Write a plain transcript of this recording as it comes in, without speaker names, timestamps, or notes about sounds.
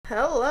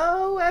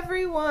Hello,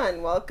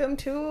 everyone. Welcome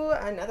to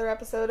another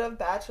episode of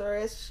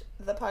Bachelorette,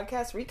 the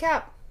podcast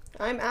recap.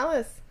 I'm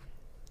Alice.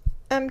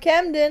 I'm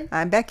Camden.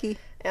 I'm Becky.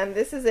 And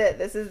this is it.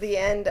 This is the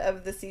end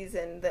of the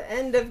season. The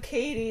end of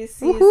Katie's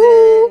season.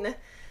 Woohoo!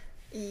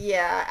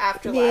 Yeah,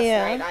 after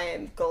last night, I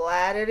am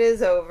glad it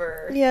is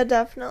over. Yeah,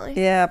 definitely.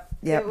 Yep,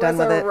 It done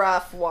with was it. a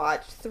rough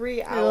watch.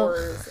 3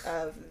 hours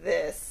of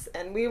this.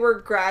 And we were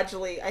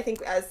gradually, I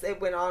think as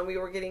it went on, we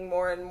were getting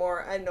more and more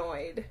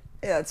annoyed.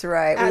 Yeah, that's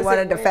right. As We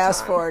wanted it to went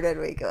fast on. forward,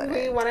 didn't we?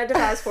 We wanted to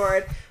fast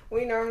forward.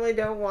 We normally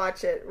don't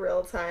watch it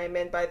real time,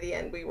 and by the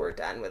end we were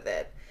done with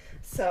it.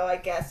 So I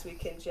guess we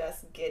can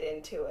just get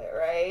into it,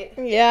 right?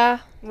 Yeah.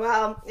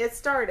 Well, it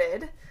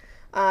started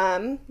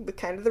with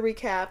kind of the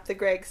recap, the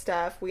Greg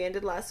stuff. We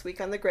ended last week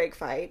on the Greg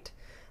fight.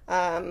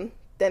 Then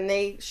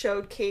they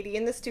showed Katie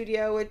in the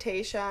studio with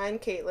Tayshia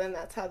and Caitlin.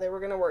 That's how they were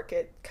going to work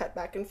it. Cut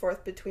back and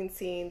forth between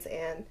scenes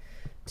and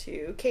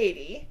to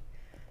Katie.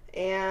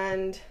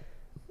 And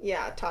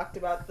yeah,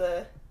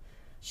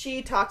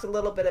 she talked a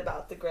little bit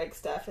about the Greg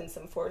stuff and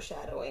some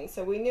foreshadowing.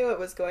 So we knew it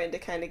was going to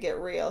kind of get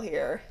real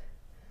here.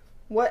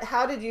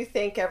 How did you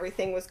think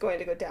everything was going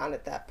to go down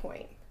at that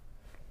point?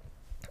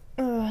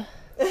 Who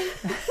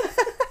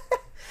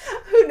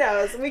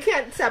knows? We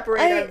can't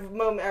separate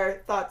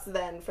our thoughts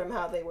then from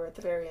how they were at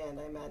the very end,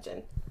 I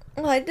imagine.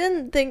 Well, I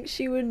didn't think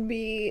she would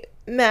be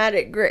mad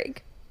at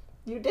Greg.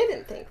 You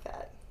didn't think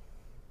that?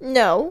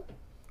 No,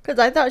 because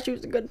I thought she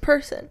was a good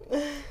person.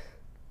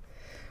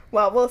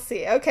 Well, we'll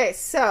see. Okay,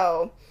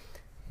 so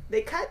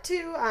they cut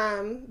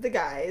to the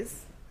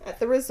guys at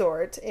the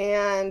resort,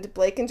 and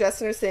Blake and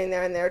Justin are sitting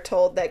there, and they're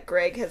told that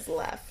Greg has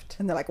left.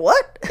 And they're like,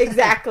 what?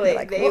 Exactly.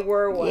 Like, they what?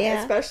 were what? Yeah.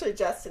 Especially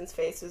Justin's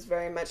face was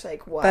very much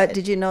like, what? But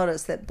did you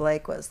notice that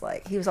Blake was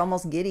like, he was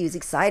almost giddy. He was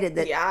excited,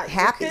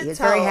 happy. could He was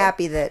tell. very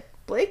happy that...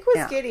 Blake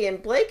was giddy,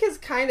 and Blake has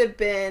kind of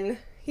been...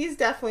 He's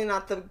definitely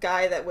not the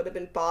guy that would have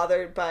been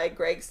bothered by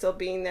Greg still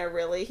being there,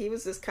 really. He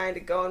was just kind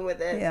of going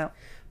with it. Yeah.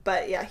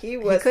 But yeah, he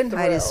was He couldn't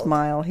hide his thrilled.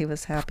 smile. He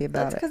was happy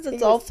about That's it. because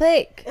it's all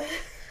fake.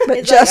 But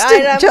It's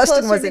Justin, I'm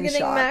Justin closer was to in getting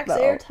shock, max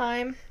though.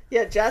 airtime.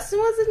 Yeah, Justin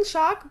was in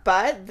shock,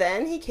 but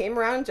then he came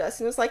around.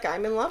 Justin was like,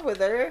 I'm in love with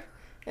her,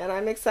 and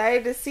I'm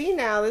excited to see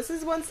now. This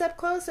is one step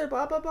closer,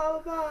 blah, blah, blah,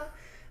 blah,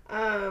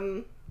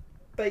 blah.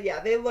 But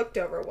yeah, they looked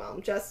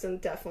overwhelmed. Justin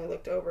definitely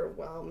looked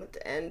overwhelmed,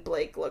 and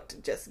Blake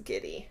looked just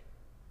giddy.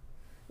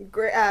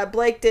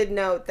 Blake did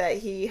note that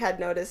he had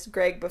noticed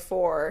Greg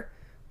before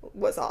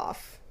was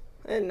off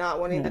and not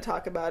wanting to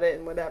talk about it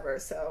and whatever.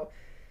 So,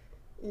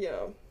 you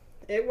know,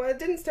 it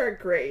didn't start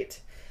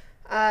great.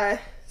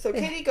 So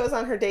Katie goes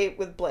on her date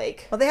with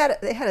Blake. Well, they had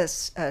a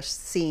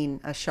scene,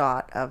 a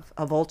shot of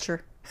a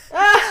vulture. Yeah.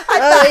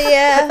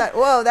 I thought,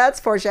 whoa, that's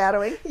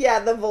foreshadowing. Yeah,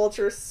 the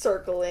vulture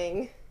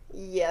circling.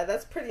 Yeah,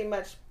 that's pretty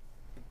much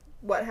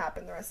what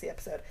happened the rest of the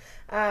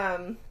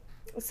episode.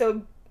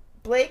 So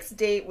Blake's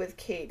date with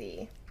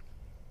Katie.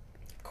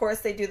 Of course,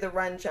 they do the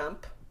run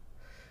jump.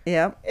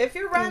 Yep, If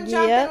you're run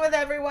jumping with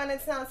everyone,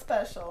 it's not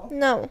special.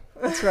 No.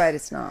 that's right.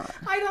 It's not.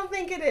 I don't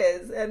think it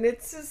is, and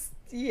it's just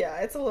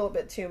it's a little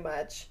bit too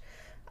much.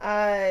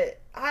 I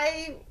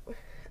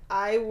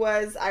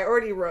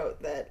already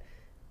wrote that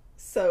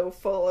so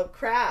full of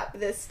crap.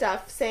 This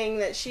stuff saying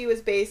that she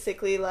was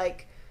basically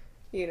like,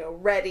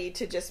 ready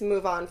to just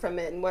move on from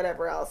it and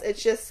whatever else. It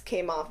just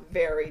came off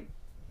very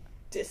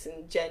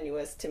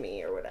disingenuous to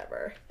me or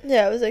whatever.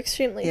 Yeah, it was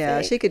extremely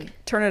fake. She could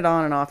turn it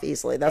on and off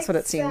easily. That's what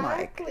it seemed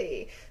like.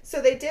 Exactly.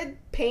 So they did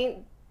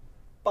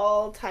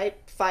paintball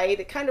type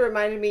fight. It kind of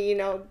reminded me,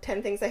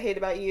 10 Things I Hate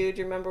About You. Do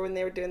you remember when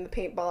they were doing the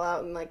paintball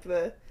out in like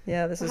the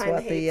This is behind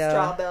what the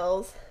straw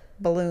bells?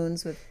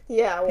 balloons with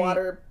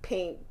Water,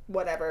 paint,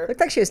 whatever.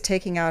 looked like she was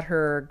taking out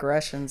her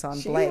aggressions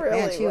on Blake. Really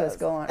Man, she was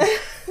going.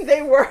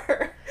 They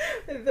were.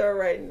 They're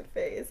right in the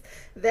face.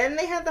 Then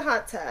they had the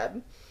hot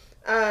tub,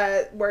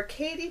 where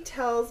Katie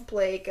tells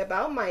Blake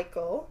about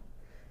Michael,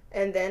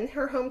 and then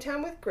her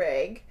hometown with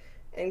Greg,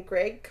 and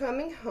Greg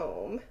coming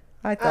home.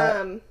 I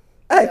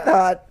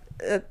thought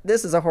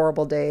this is a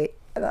horrible date.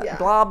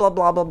 Blah blah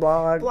blah blah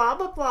blah. Blah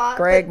blah blah.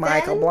 Greg, But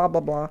Michael, then blah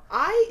blah blah.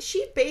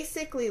 she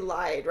basically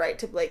lied right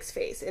to Blake's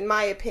face, in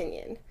my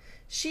opinion.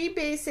 She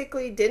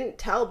basically didn't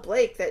tell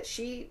Blake that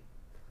she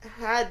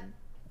had,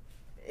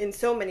 in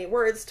so many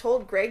words,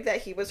 told Greg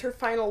that he was her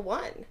final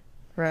one.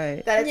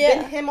 Right. That it's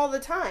been him all the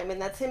time,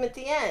 and that's him at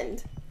the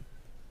end.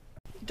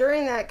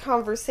 During that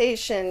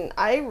conversation,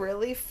 I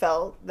really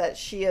felt that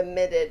she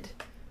admitted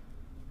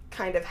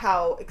kind of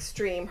how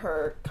extreme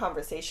her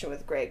conversation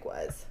with Greg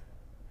was.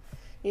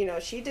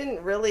 She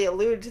didn't really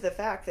allude to the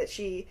fact that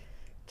she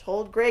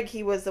told Greg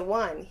he was the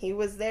one. He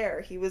was there.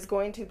 He was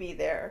going to be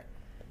there.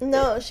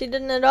 No, she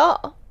didn't at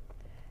all.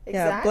 Exactly.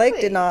 Yeah, Blake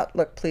did not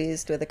look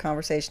pleased with the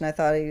conversation. I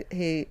thought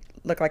he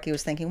looked like he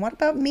was thinking, what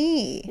about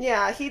me?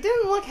 Yeah, he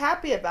didn't look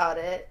happy about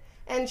it,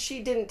 and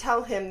she didn't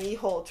tell him the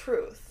whole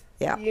truth.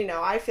 Yeah.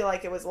 I feel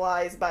like it was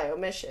lies by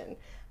omission.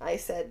 I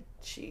said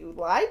she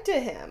lied to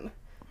him,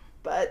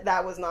 but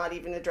that was not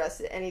even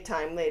addressed at any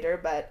time later,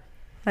 but...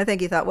 I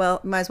think he thought, well,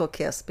 might as well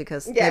kiss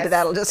because maybe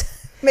that'll just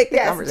make the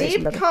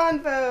conversation deep better.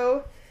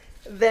 convo.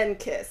 then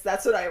kiss.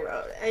 That's what I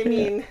wrote. I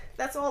mean,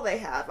 that's all they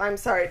have. I'm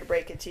sorry to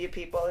break it to you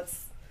people.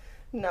 It's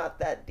not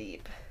that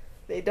deep.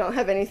 They don't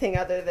have anything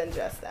other than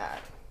just that.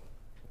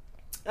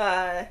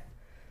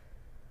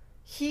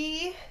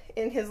 He,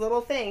 in his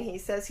little thing, he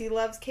says he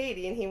loves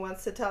Katie and he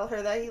wants to tell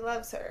her that he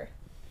loves her.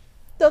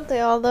 Don't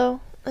they all,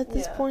 though, at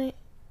this point?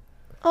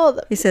 All of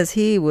them. He says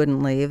he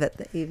wouldn't leave at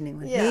the evening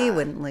when he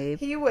wouldn't leave.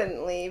 He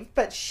wouldn't leave,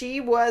 but she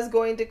was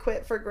going to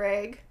quit for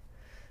Greg.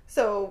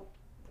 So,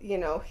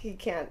 he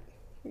can't,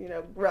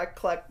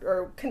 recollect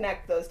or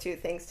connect those two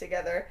things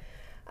together.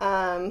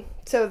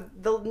 So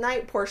the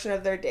night portion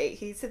of their date,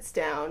 he sits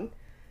down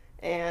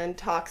and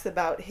talks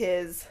about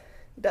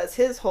does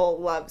his whole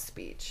love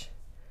speech.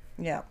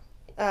 Yeah.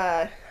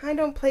 I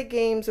don't play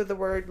games with the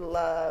word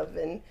love,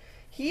 and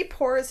he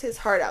pours his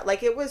heart out.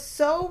 Like, it was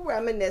so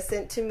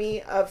reminiscent to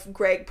me of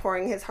Greg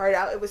pouring his heart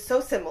out. It was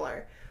so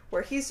similar,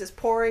 where he's just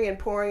pouring and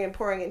pouring and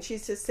pouring, and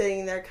she's just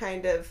sitting there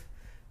kind of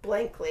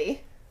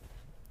blankly.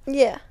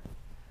 Yeah.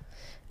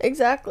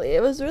 Exactly.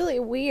 It was really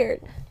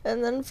weird.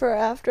 And then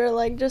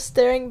just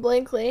staring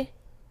blankly.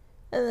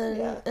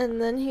 And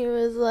then he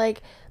was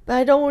like, but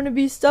I don't want to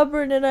be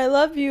stubborn and I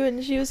love you.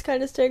 And she was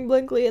kind of staring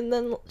blankly. And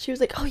then she was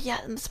like, oh yeah,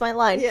 that's my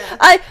line. Yeah.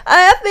 I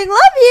effing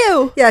love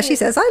you. Yeah, she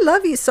says, I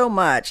love you so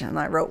much. And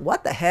I wrote,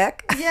 what the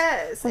heck?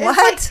 Yes.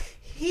 What? It's like,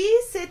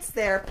 he sits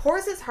there,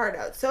 pours his heart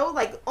out. So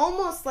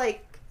almost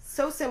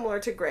so similar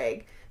to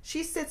Greg.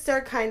 She sits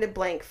there kind of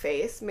blank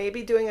face,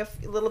 maybe doing a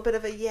little bit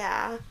of a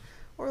yeah,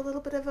 or a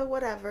little bit of a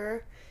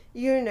whatever,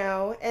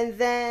 and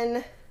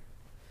then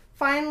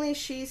finally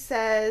she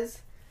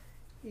says,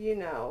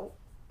 I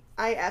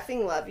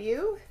effing love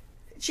you.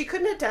 She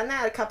couldn't have done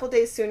that a couple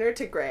days sooner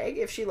to Greg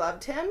if she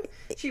loved him.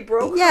 She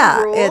broke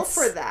her rule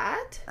for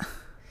that.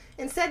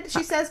 Instead,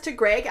 she says to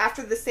Greg,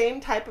 after the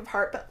same type of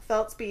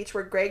heartfelt speech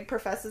where Greg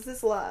professes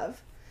his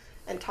love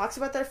and talks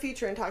about their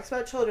future and talks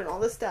about children, all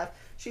this stuff,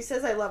 she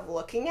says, I love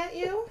looking at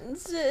you.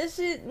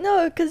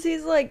 No, because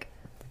he's like,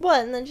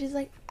 what? And then she's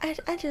like,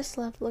 I just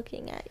love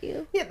looking at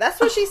you. Yeah, that's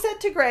what she said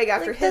to Greg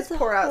after his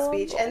pour-out horrible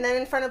speech. And then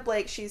in front of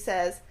Blake, she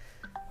says,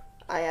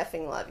 I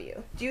effing love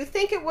you. Do you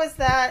think it was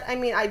that? I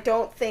mean, I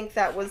don't think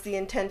that was the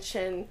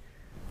intention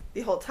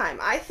the whole time.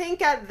 I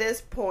think at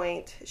this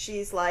point,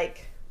 she's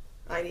like,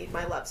 I need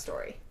my love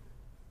story.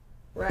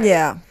 Right?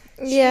 Yeah.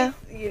 She,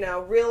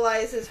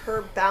 realizes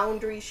her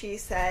boundary she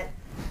set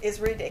is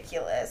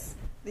ridiculous.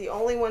 The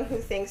only one who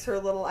thinks her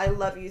little I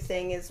love you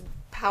thing is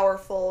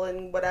powerful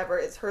and whatever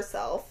is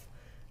herself.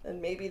 And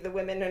maybe the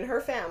women in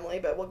her family,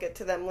 but we'll get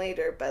to them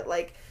later. But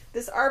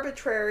this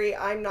arbitrary,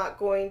 I'm not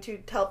going to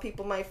tell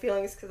people my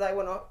feelings because I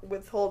want to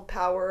withhold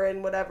power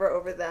and whatever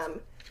over them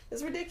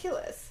is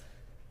ridiculous.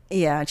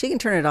 Yeah, and she can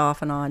turn it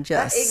off and on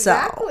just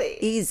so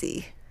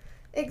easy.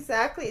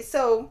 Exactly.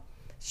 So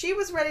she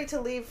was ready to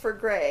leave for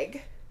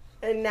Greg,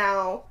 and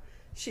now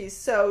she's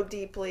so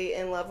deeply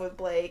in love with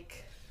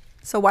Blake.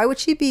 So why would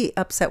she be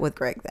upset with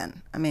Greg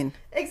then? I mean,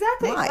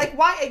 exactly. Why?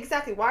 Why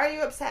exactly? Why are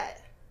you upset?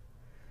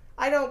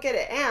 I don't get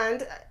it.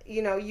 And,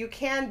 you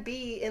can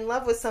be in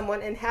love with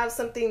someone and have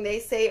something they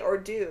say or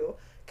do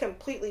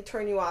completely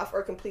turn you off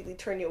or completely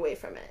turn you away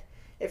from it.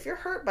 If you're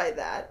hurt by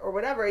that or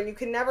whatever, and you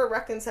can never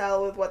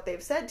reconcile with what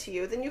they've said to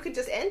you, then you could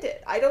just end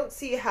it. I don't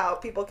see how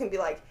people can be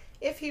like,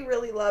 if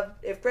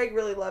Greg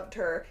really loved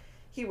her,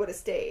 he would have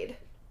stayed.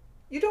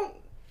 You don't,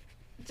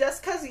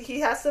 just because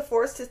he has to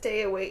force to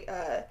stay away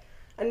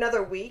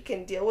another week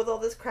and deal with all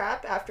this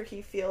crap after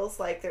he feels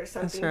like there's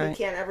something he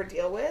can't ever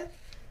deal with.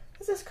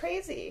 This is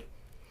crazy.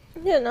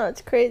 Yeah, no,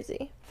 it's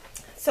crazy.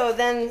 So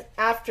then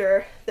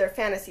after their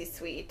fantasy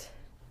suite,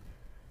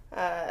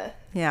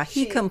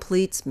 he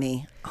completes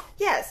me.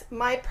 Yes,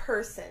 my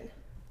person.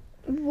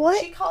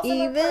 What? She calls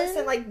him a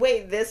person.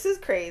 Wait, this is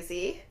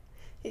crazy.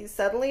 He's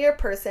suddenly your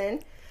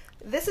person.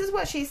 This is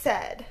what she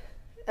said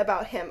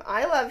about him.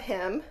 I love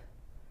him.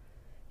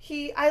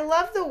 I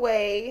love the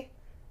way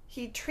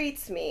he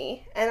treats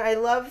me, and I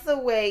love the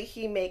way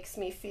he makes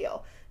me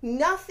feel.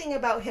 Nothing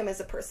about him as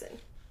a person.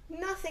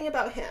 Nothing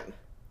about him.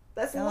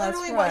 That's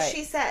literally what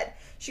she said.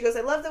 She goes,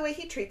 I love the way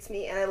he treats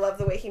me, and I love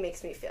the way he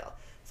makes me feel.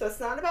 So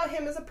it's not about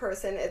him as a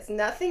person. It's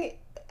nothing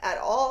at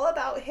all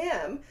about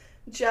him.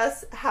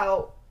 Just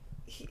how,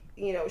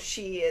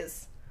 she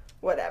is,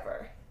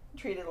 whatever,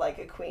 treated like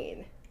a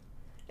queen.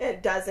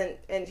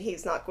 And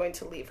he's not going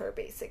to leave her,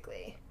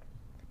 basically.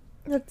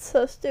 That's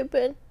so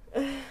stupid.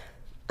 I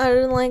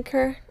didn't like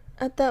her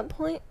at that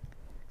point.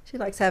 She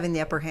likes having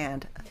the upper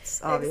hand.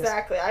 It's obvious.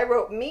 Exactly. I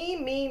wrote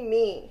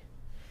me.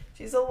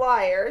 She's a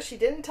liar. She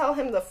didn't tell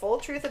him the full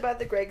truth about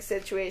the Greg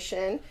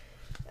situation,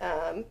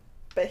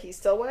 but he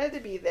still wanted to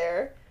be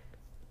there.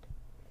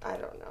 I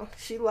don't know.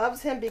 She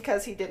loves him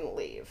because he didn't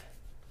leave.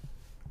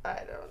 I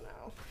don't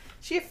know.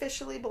 She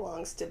officially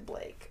belongs to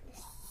Blake.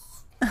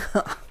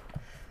 I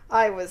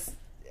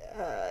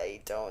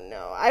don't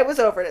know. I was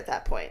over it at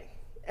that point.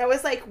 I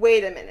was like,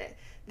 wait a minute.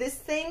 This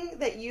thing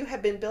that you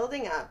have been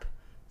building up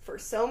for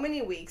so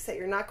many weeks that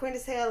you're not going to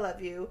say I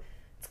love you,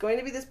 it's going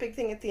to be this big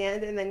thing at the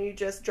end, and then you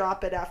just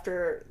drop it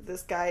after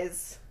this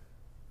guy's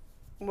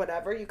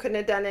whatever. You couldn't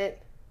have done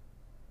it.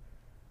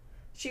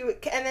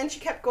 And then she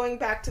kept going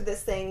back to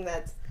this thing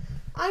that's,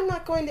 I'm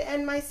not going to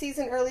end my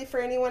season early for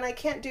anyone. I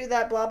can't do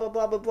that, blah, blah,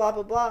 blah, blah, blah,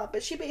 blah, blah.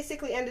 But she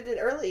basically ended it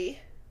early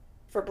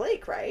for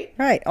Blake, right?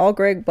 Right. All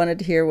Greg wanted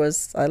to hear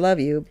was, I love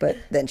you, but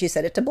then she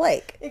said it to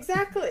Blake.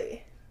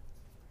 Exactly.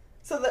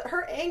 So that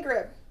her anger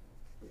at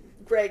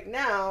Greg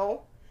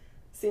now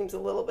seems a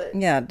little bit...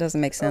 Yeah, it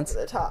doesn't make sense.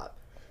 Over the top.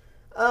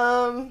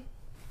 All right.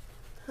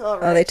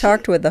 Oh, they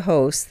talked with the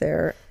host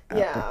there.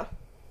 Yeah.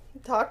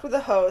 Talked with the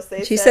host.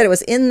 She said it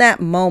was in that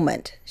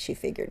moment she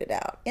figured it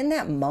out. In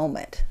that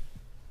moment.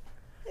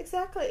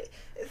 Exactly.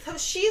 So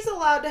she's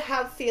allowed to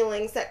have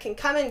feelings that can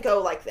come and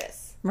go like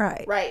this.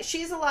 Right. Right.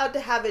 She's allowed to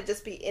have it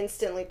just be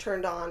instantly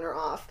turned on or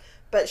off.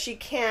 But she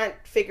can't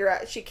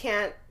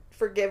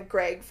forgive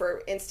Greg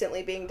for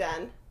instantly being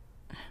done.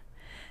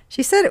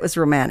 She said it was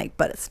romantic,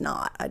 but it's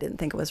not. I didn't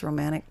think it was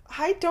romantic.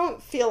 I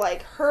don't feel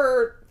like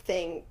her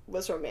thing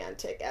was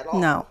romantic at all.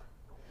 No.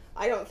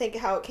 I don't think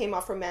how it came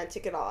off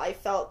romantic at all. I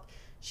felt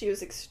she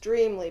was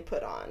extremely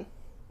put on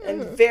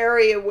and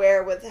very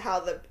aware with how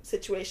the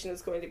situation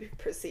was going to be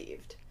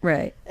perceived.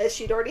 Right. As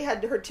she'd already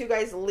had her two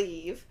guys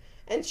leave,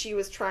 and she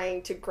was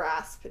trying to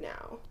grasp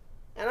now.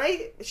 And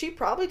she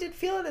probably did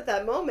feel it at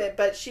that moment,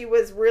 but she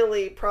was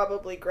really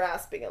probably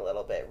grasping a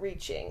little bit,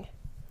 reaching.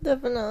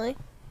 Definitely.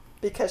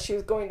 Because she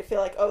was going to feel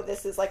like, oh,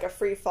 this is like a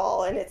free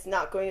fall, and it's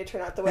not going to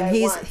turn out the way I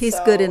want. He's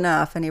good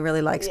enough, and he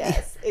really likes me.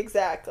 Yes,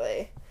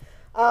 exactly.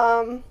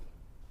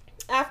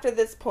 After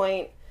this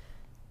point,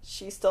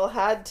 she still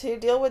had to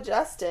deal with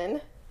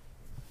Justin.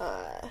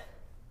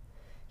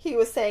 He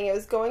was saying it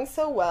was going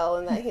so well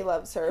and that he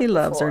loves her. He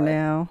loves her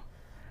now.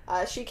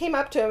 She came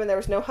up to him and there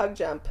was no hug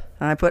jump.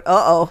 I put,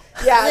 uh-oh.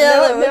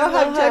 Yeah, no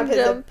hug jump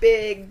is a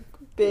big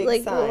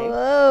like, sign.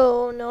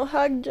 Whoa, no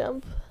hug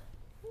jump.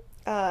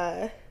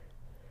 I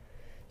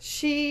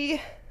feel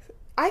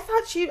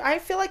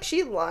like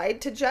she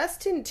lied to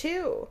Justin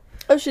too.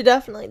 Oh, she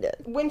definitely did.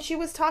 When she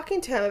was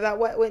talking to him about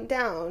what went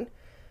down,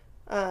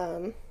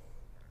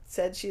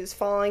 said she was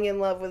falling in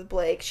love with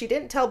Blake. She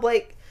didn't tell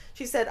Blake.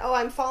 She said, "Oh,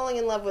 I'm falling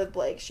in love with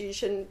Blake." She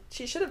should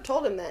have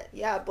told him that.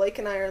 Yeah, Blake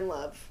and I are in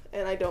love,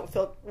 and I don't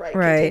feel right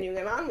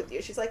continuing on with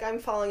you. She's like, "I'm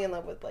falling in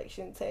love with Blake."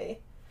 She didn't say,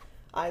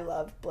 "I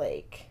love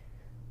Blake."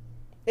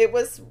 It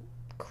was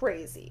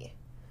crazy.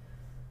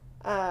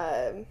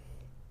 I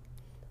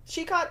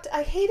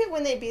hate it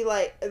when they be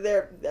like,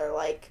 they're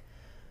like,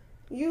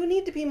 you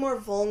need to be more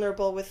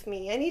vulnerable with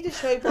me. I need to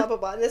show you blah, blah,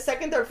 blah. And the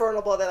second they're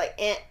vulnerable, they're like,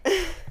 eh.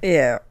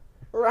 Yeah.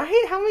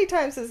 Right? How many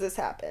times does this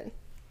happen?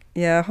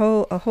 Yeah,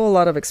 a whole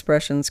lot of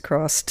expressions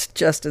crossed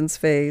Justin's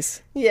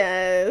face.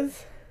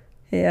 Yes.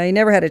 Yeah, he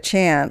never had a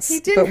chance. He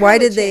didn't but why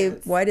have a did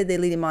chance. Why did they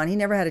lead him on? He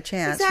never had a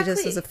chance. Exactly. He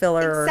just was a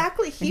filler.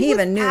 Exactly. He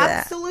even knew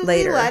that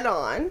later. Led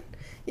on.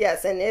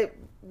 Yes, and it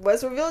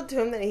was revealed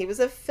to him that he was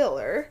a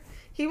filler.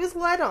 He was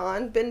led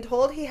on, been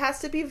told he has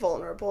to be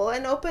vulnerable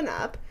and open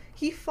up.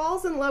 He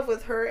falls in love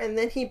with her, and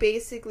then he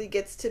basically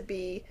gets to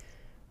be,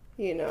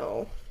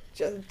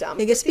 just dumped.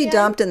 He gets to be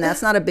dumped, and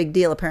that's not a big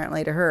deal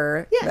apparently to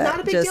her. Yeah, not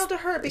a big deal to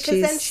her,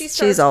 because then she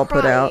starts all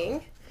crying put out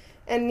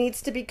and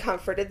needs to be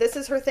comforted. This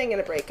is her thing in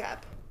a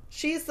breakup.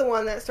 She's the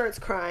one that starts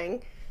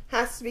crying,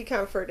 has to be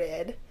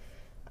comforted,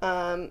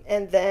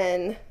 and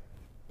then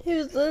he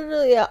was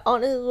literally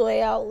on his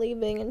way out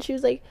leaving, and she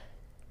was like,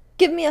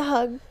 "Give me a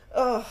hug."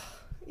 Oh,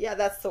 yeah,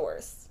 that's the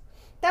worst.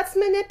 That's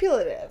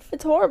manipulative.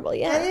 It's horrible,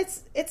 yeah. And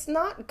it's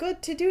not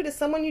good to do to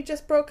someone you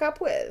just broke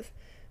up with.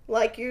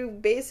 Like, you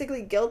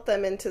basically guilt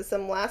them into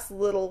some last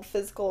little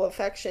physical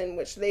affection,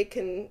 which they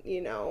can,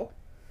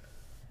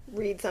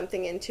 read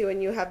something into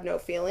and you have no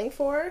feeling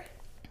for.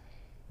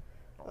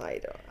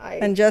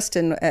 And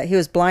Justin, he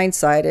was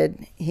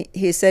blindsided.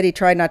 He said he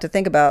tried not to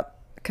think about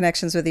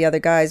connections with the other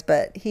guys,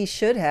 but he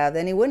should have.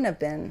 Then he wouldn't have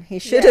been. He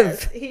should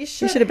have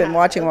been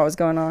watching what was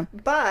going on.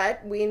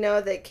 But we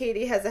know that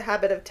Katie has a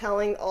habit of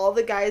telling all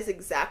the guys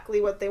exactly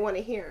what they want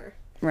to hear.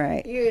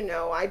 Right.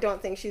 I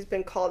don't think she's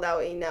been called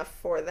out enough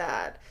for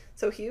that.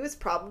 So he was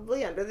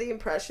probably under the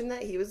impression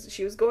that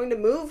she was going to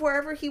move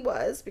wherever he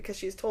was, because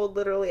she's told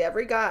literally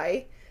every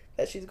guy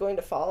that she's going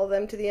to follow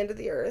them to the end of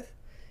the earth,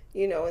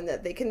 and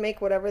that they can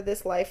make whatever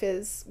this life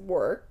is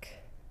work.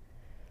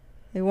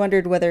 They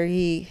wondered whether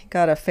he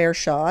got a fair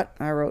shot.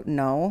 I wrote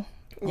no.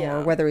 Yeah.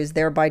 Or whether he's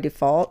there by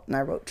default, and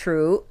I wrote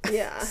true.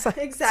 Yeah,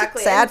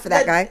 exactly. Sad for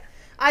that guy.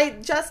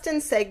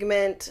 Justin's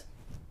segment,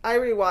 I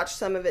rewatched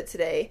some of it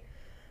today,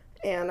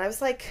 and I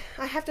was like,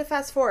 I have to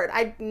fast forward.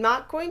 I'm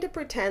not going to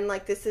pretend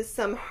like this is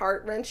some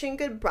heart-wrenching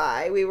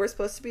goodbye we were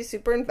supposed to be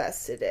super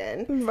invested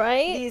in.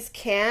 Right?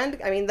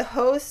 The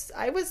hosts,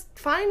 I was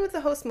fine with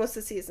the host most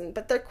of the season,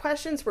 but their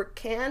questions were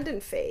canned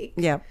and fake.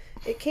 Yeah.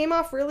 It came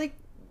off really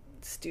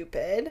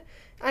stupid.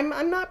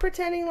 I'm not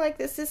pretending like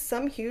this is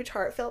some huge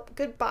heartfelt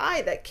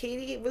goodbye that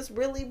Katie was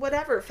really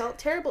felt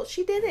terrible.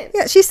 She didn't.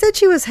 Yeah, she said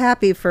she was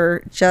happy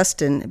for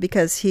Justin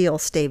because he'll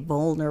stay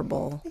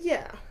vulnerable.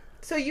 Yeah.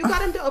 So you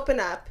got him to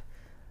open up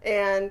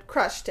and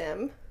crushed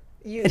him.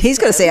 And he's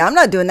going to say, I'm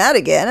not doing that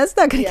again. That's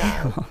not going to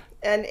count.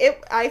 And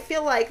I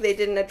feel like they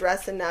didn't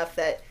address enough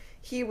that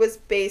he was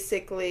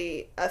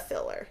basically a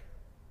filler.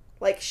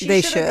 Like,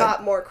 she should have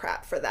got more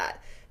crap for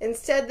that.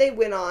 Instead, they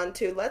went on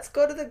to, let's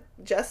go to the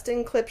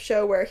Justin clip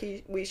show where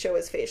we show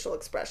his facial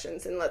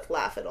expressions and let's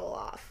laugh it all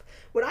off.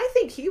 When I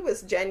think he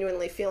was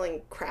genuinely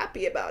feeling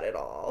crappy about it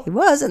all. He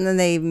was, and then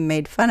they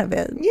made fun of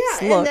it.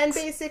 Yeah, and then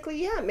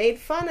basically, made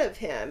fun of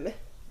him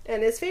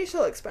and his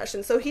facial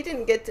expression. So he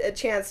didn't get a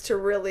chance to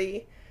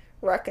really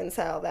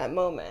reconcile that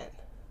moment.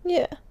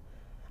 Yeah.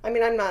 I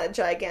mean, I'm not a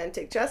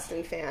gigantic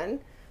Justin fan,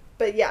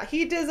 but yeah,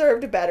 he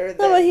deserved better than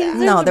that.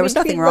 No, there was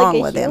nothing wrong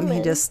with him.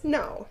 He just...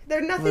 No,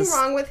 there's nothing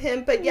wrong with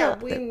him, but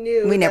we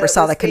knew we never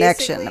saw the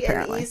connection,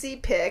 apparently. An easy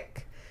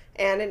pick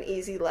and an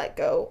easy let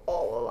go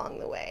all along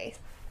the way.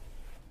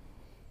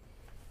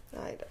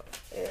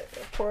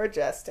 Poor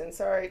Justin.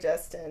 Sorry,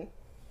 Justin.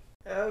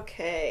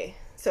 Okay,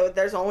 so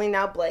there's only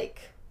now Blake.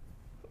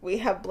 We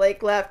have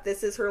Blake left.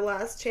 This is her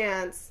last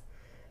chance.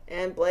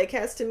 And Blake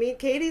has to meet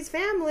Katie's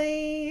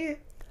family.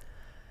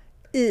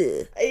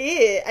 Ugh.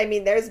 I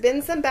mean, there's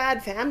been some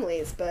bad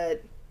families,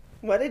 but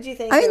what did you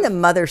think? I mean, the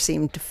mother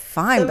seemed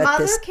fine, but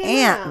this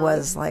aunt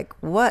was like,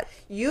 what?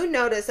 You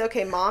notice,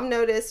 Mom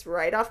noticed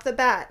right off the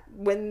bat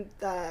when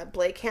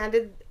Blake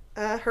handed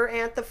her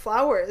aunt the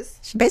flowers.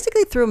 She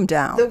basically threw them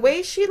down. The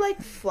way she,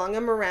 flung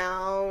them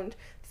around,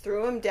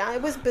 threw them down,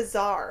 it was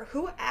bizarre.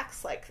 Who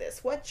acts like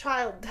this? What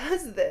child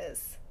does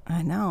this?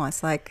 I know.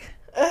 It's like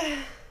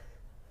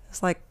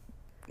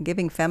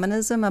giving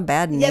feminism a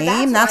bad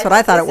name. That's what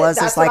I thought it was.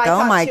 It's like,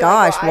 oh my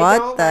gosh,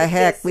 what the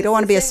heck? We don't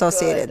want to be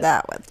associated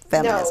that with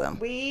feminism. No,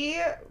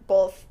 we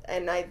both,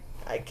 and I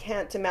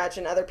can't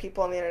imagine other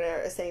people on the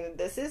internet are saying that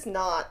this is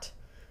not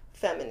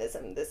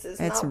feminism. This is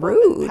it's not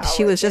rude.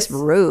 She was just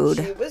rude.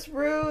 She was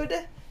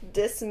rude,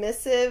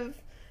 dismissive,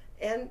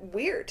 and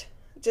weird.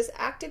 Just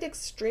acted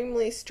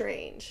extremely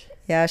strange.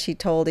 Yeah, she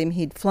told him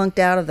he'd flunked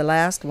out of the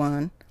last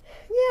one.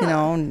 Yeah. You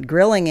know, and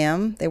grilling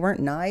him. They weren't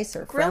nice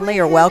or friendly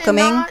or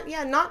welcoming.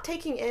 Not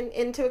taking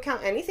into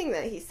account anything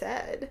that he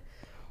said.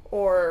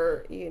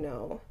 Or, it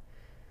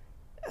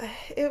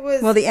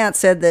was... Well, the aunt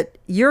said that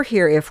you're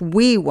here if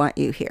we want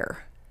you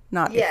here.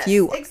 Not if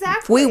you...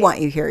 Exactly. If we want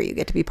you here, you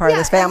get to be part of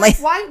this family.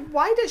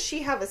 Why does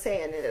she have a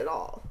say in it at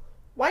all?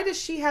 Why does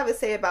she have a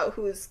say about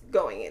who's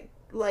going in?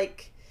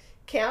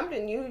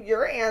 Camden,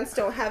 your aunts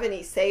don't have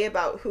any say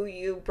about who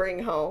you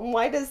bring home.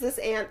 Why does this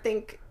aunt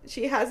think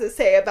she has a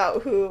say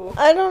about who?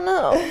 I don't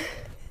know.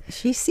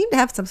 She seemed to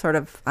have some sort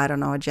of, I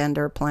don't know,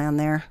 agenda or plan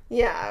there.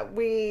 Yeah,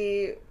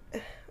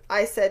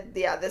 I said,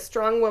 the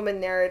strong woman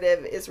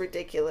narrative is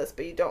ridiculous,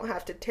 but you don't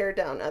have to tear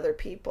down other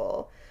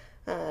people.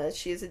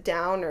 She's a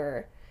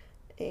downer.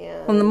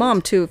 And the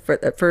mom, too,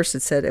 at first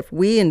had said, if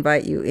we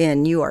invite you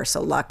in, you are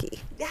so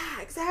lucky.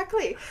 Yeah,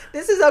 exactly.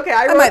 This is okay.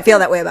 I might feel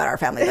that way about our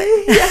family. But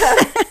yeah.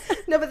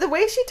 No, but the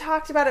way she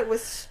talked about it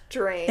was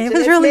strange. It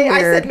was really weird.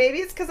 I said, maybe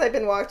it's because I've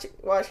been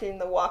watching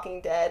The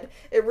Walking Dead.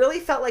 It really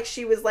felt like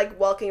she was,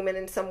 welcoming him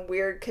in some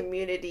weird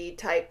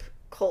community-type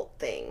cult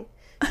thing.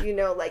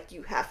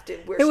 You have to...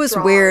 It was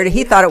weird.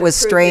 He thought it was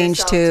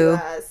strange, too.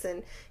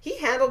 And he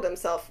handled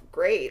himself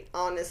great,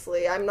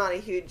 honestly. I'm not a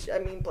huge... I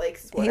mean,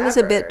 Blake's whatever. He was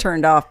a bit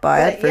turned off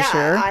by it, for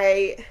sure.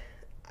 I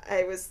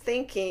was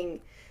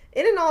thinking,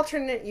 in an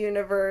alternate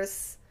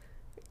universe,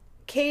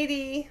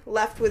 Katie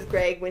left with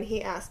Greg when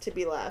he asked to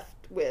be left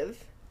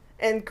with,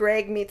 and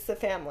Greg meets the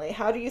family.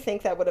 How do you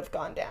think that would have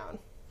gone down?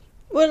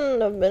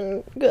 Wouldn't have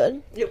been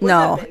good. It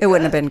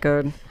wouldn't have been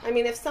good. I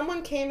mean, if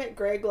someone came at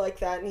Greg like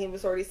that and he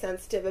was already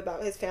sensitive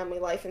about his family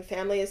life, and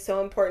family is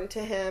so important to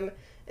him,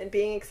 and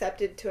being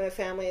accepted to a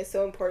family is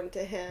so important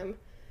to him,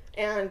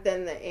 and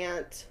then the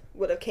aunt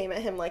would have came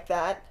at him like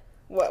that,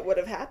 what would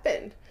have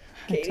happened?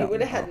 Katie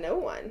would have had no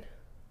one.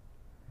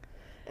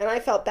 And I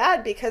felt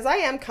bad because I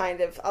am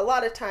kind of, a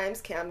lot of times,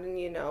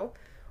 Camden,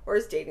 or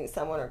is dating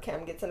someone, or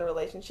Cam gets in a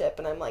relationship,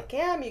 and I'm like,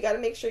 Cam, you got to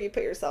make sure you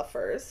put yourself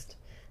first.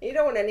 You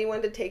don't want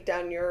anyone to take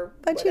down your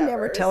But whatevers. You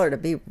never tell her to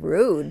be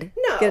rude.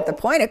 No. Get the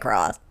point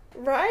across.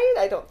 Right?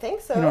 I don't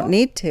think so. You don't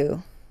need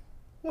to.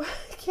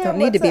 Cam, don't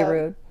need to be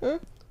rude.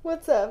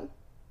 What's up?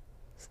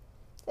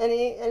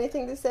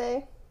 Anything to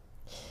say?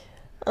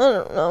 I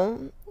don't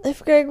know.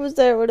 If Greg was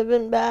there, it would have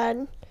been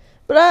bad.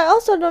 But I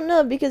also don't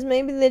know, because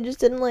maybe they just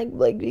didn't like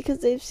Blake because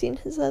they've seen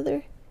his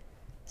other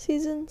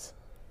seasons.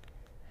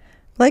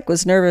 Blake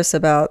was nervous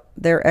about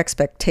their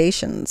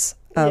expectations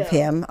of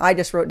him. I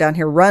just wrote down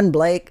here, run,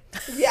 Blake.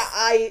 Yeah,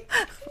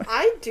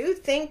 I do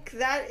think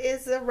that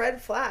is a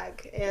red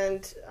flag.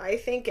 And I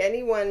think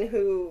anyone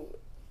who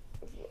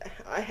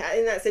I had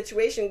in that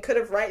situation could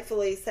have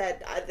rightfully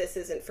said, this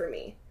isn't for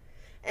me.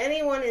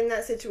 Anyone in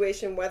that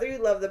situation, whether you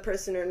love the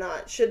person or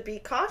not, should be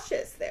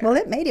cautious there. Well,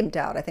 it made him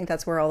doubt. I think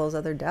that's where all those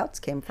other doubts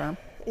came from.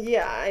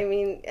 Yeah, I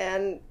mean,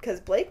 and because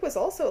Blake was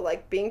also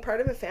being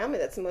part of a family,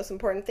 that's the most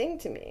important thing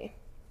to me.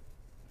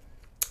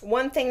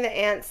 One thing the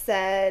aunt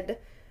said,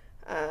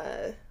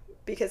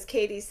 because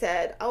Katie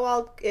said,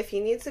 if he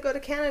needs to go to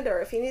Canada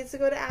or if he needs to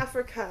go to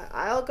Africa,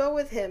 I'll go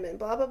with him, and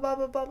blah, blah, blah,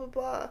 blah, blah, blah,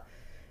 blah.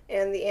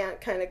 And the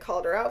aunt kind of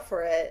called her out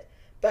for it.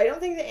 But I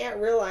don't think the aunt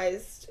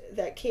realized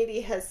that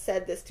Katie has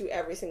said this to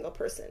every single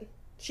person.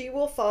 She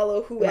will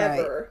follow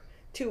whoever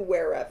to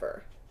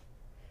wherever.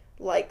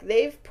 Like,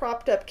 they've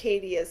propped up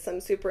Katie as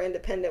some super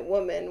independent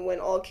woman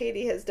when all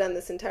Katie has done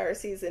this entire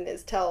season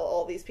is tell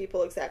all these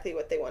people exactly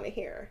what they want to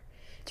hear.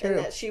 True. And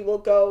that she will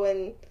go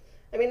and,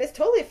 I mean, it's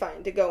totally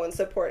fine to go and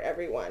support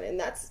everyone.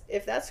 And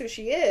if that's who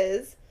she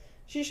is,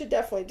 she should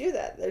definitely do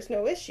that. There's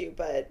no issue,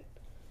 but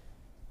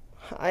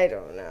I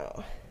don't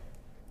know.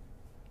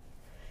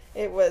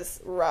 It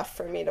was rough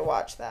for me to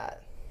watch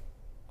that.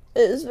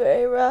 It was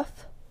very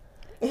rough.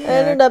 I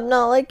ended up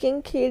not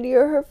liking Katie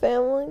or her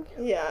family.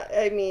 Yeah,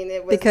 I mean,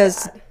 it was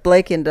because bad.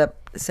 Blake ended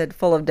up said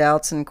full of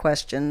doubts and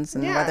questions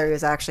and whether he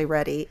was actually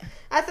ready.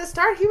 At the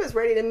start, he was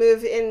ready to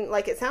move in.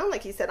 Like, it sounded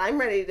like he said, I'm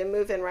ready to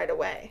move in right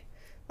away.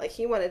 Like,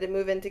 he wanted to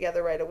move in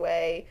together right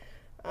away.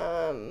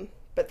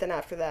 But then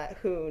after that,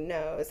 who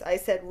knows? I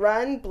said,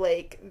 run,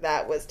 Blake.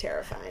 That was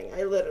terrifying.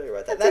 I literally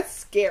wrote that. That's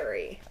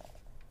scary.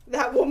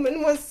 That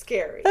woman was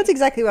scary. That's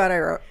exactly what I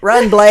wrote.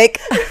 Run,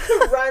 Blake.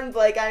 Run,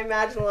 Blake. I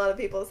imagine a lot of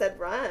people said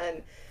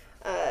run.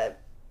 I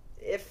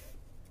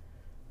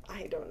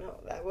don't know.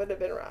 That would have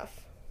been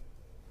rough.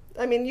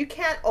 I mean, you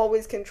can't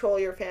always control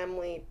your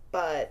family,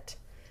 but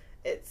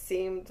it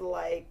seemed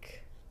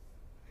like,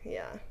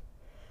 yeah.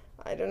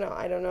 I don't know.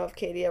 I don't know if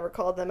Katie ever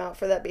called them out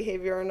for that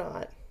behavior or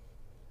not.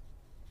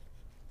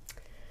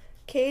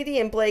 Katie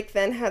and Blake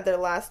then had their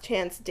last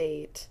chance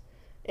date.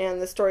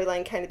 And the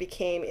storyline kind of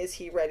became, is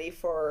he ready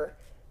for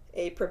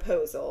a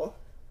proposal?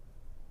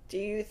 Do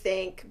you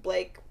think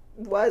Blake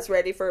was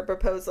ready for a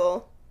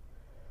proposal?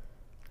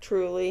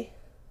 Truly?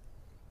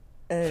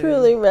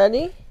 Truly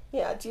ready?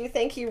 Yeah. Do you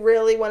think he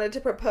really wanted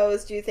to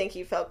propose? Do you think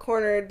he felt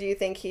cornered? Do you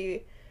think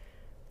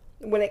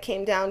when it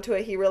came down to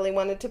it, he really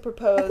wanted to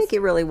propose? I think he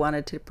really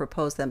wanted to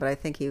propose then, but I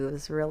think he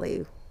was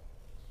really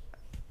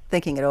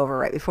thinking it over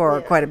right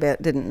before quite a bit.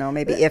 Didn't know.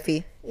 Maybe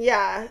iffy.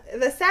 Yeah.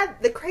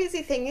 The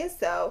crazy thing is,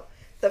 though,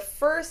 the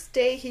first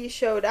day he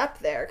showed up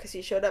there, because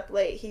he showed up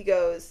late, he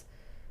goes,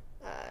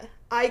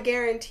 I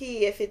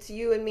guarantee if it's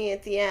you and me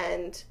at the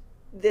end,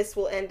 this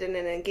will end in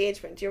an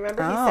engagement. Do you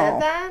remember he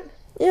said that?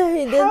 Yeah,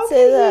 he did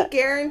say that. How can he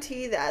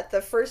guarantee that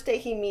the first day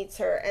he meets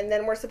her, and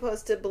then we're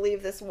supposed to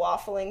believe this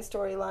waffling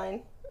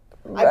storyline?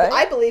 Right.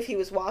 I believe he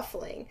was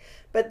waffling.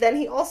 But then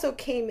he also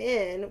came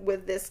in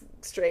with this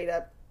straight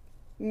up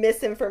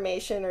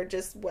misinformation or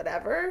just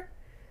whatever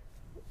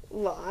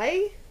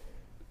lie.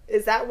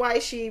 Is that why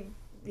she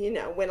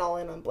went all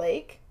in on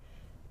Blake?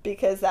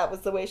 Because that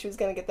was the way she was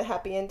going to get the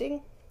happy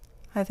ending?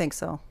 I think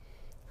so.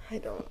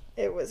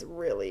 It was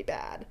really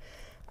bad.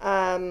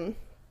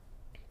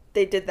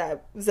 They did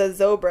that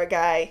Zozobra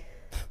guy.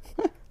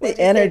 The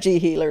energy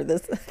healer.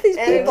 These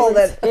people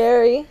that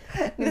scary.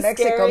 New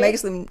Mexico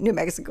makes New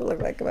Mexico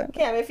look like a...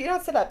 Cam, if you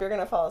don't sit up, you're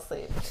going to fall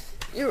asleep.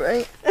 You're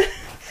right.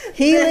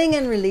 Healing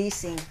and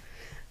releasing.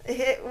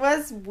 It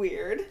was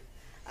weird.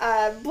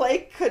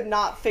 Blake could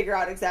not figure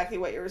out exactly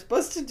what you were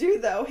supposed to do,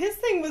 though. His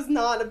thing was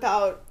not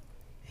about...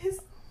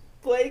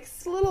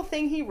 Blake's little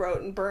thing he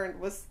wrote and burned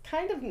was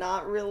kind of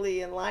not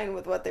really in line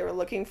with what they were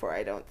looking for,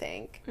 I don't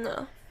think.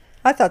 No.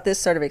 I thought this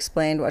sort of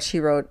explained what she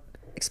wrote,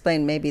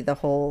 explained maybe the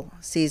whole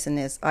season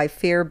is, I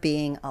fear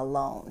being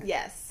alone.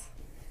 Yes.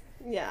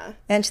 Yeah.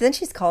 And then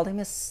she's called him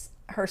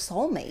her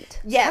soulmate.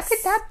 Yes. How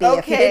could that be?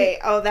 Okay.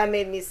 Oh, that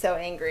made me so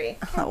angry.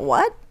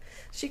 What?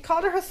 She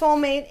called her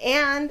soulmate,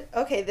 and,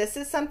 okay, this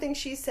is something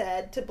she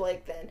said to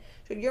Blake then.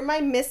 So, you're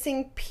my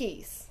missing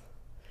piece.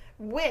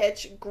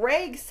 Which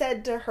Greg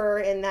said to her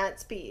in that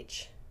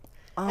speech.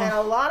 Oh. And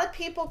a lot of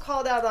people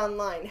called out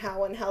online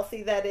how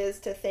unhealthy that is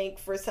to think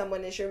for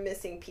someone as your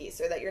missing piece,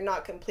 or that you're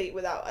not complete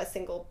without a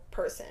single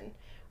person,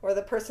 or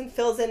the person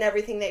fills in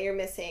everything that you're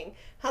missing.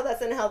 How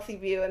that's an unhealthy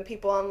view, and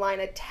people online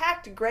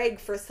attacked Greg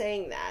for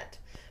saying that.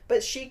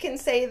 But she can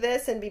say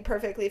this and be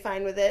perfectly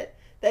fine with it,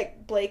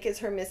 that Blake is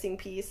her missing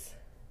piece.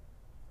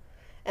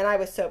 And I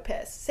was so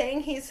pissed.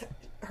 Saying he's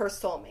her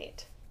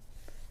soulmate.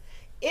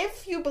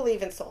 If you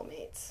believe in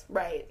soulmates,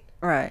 right?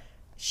 Right.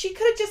 She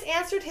could have just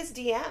answered his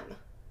DM.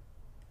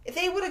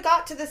 They would have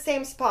got to the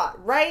same spot,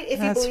 right?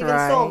 If you believe in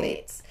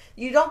soulmates.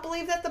 You don't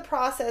believe that the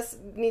process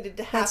needed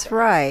to happen. That's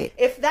right.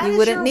 If that you is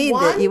wouldn't your need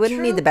one you wouldn't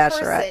need the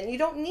Bachelorette. person, you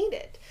don't need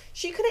it.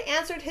 She could have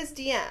answered his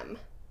DM.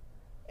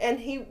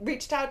 And he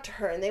reached out to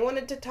her and they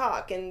wanted to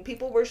talk and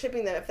people were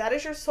shipping them. If that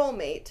is your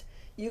soulmate,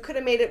 you could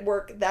have made it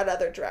work that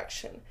other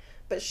direction.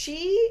 But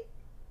she,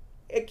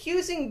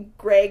 accusing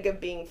Greg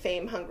of being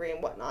fame hungry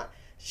and whatnot,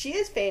 she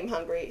is fame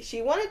hungry.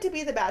 She wanted to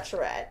be the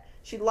Bachelorette.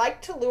 She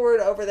liked to lure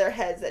it over their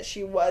heads that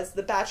she was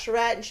the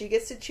Bachelorette and she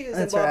gets to choose.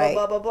 That's and blah, right.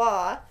 blah, blah, blah,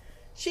 blah.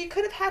 She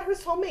could have had her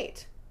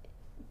soulmate.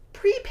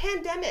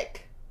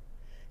 Pre-pandemic.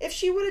 If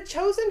she would have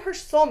chosen her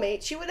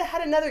soulmate, she would have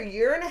had another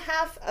year and a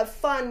half of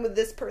fun with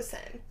this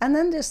person. And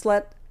then just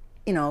let,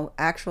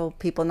 actual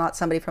people, not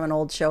somebody from an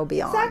old show,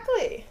 be on.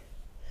 Exactly.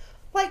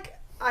 Like,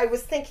 I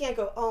was thinking, I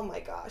go, oh my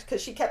gosh.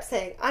 Because she kept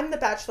saying, I'm the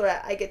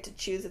Bachelorette. I get to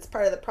choose. It's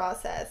part of the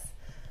process.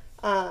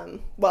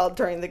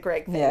 During the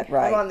Greg thing. Yeah,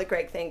 right. I'm on the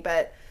Greg thing,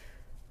 but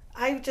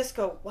I just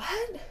go,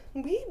 what?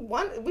 We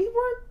were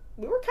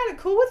kind of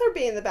cool with her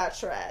being the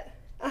Bachelorette.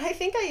 I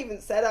think I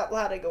even said out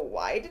loud, I go,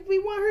 why did we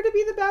want her to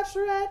be the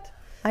Bachelorette?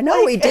 I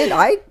know we did.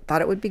 I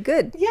thought it would be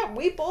good. Yeah,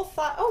 we both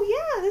thought, oh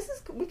yeah,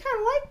 we kind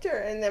of liked her.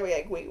 And then we're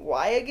like, wait,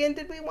 why again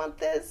did we want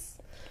this?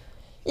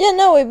 Yeah,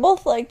 no, we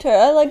both liked her.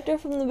 I liked her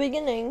from the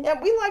beginning.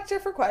 Yeah, we liked her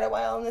for quite a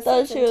while in this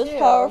season, too. Thought she was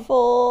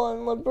powerful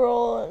and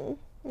liberal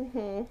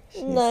and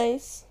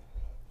nice.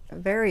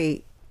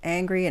 Very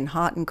angry and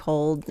hot and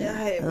cold.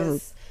 Yeah, it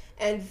was.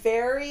 And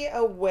very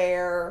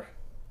aware.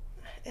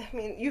 I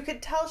mean, you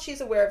could tell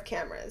she's aware of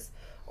cameras.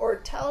 Or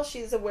tell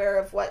she's aware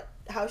of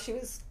how she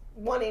was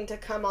wanting to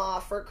come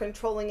off or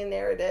controlling a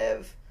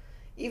narrative.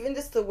 Even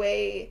just the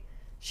way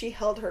she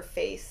held her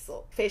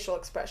facial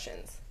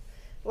expressions.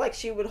 Like,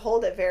 she would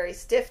hold a very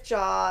stiff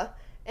jaw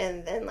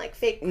and then, like,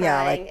 fake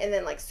crying and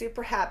then, like,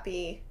 super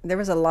happy. There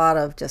was a lot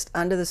of just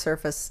under the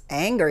surface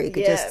anger. You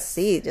could just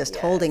see,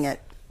 holding it.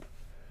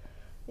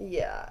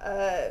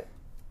 Yeah.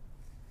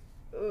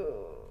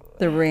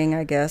 The ring,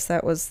 I guess.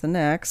 That was the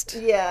next.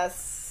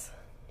 Yes.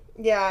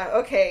 Yeah,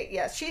 okay.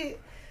 Yeah,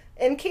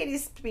 in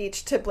Katie's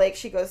speech to Blake,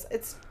 she goes,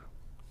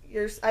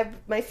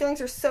 my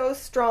feelings are so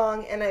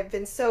strong and I've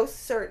been so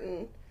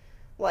certain.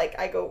 Like,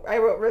 I wrote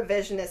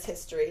revisionist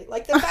history.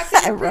 Like, the fact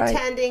that you're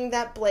pretending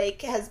that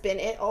Blake has been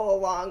it all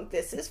along,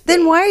 this is fake.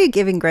 Then why are you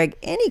giving Greg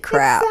any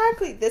crap?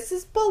 Exactly. This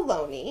is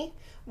baloney.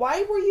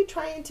 Why were you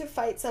trying to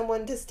fight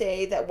someone to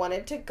stay that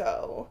wanted to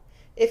go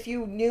if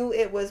you knew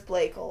it was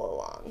Blake all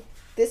along?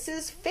 This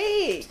is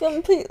fake. It's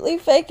completely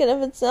fake, and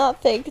if it's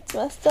not fake, it's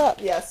messed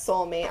up. Yeah,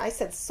 soulmate. I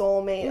said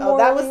soulmate. Oh,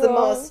 that was the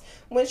most...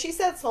 When she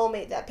said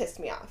soulmate, that pissed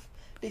me off.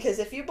 Because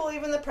if you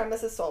believe in the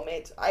premise of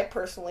soulmates, I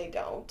personally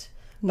don't.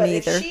 But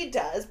Neither. If she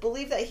does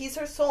believe that he's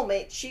her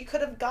soulmate, she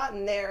could have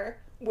gotten there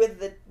with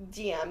the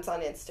DMs on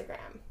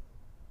Instagram.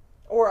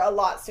 Or a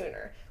lot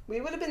sooner.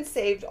 We would have been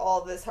saved all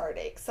this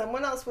heartache.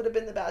 Someone else would have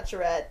been the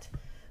Bachelorette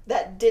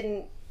that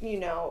didn't,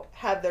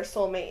 have their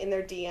soulmate in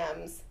their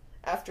DMs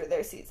after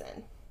their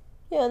season.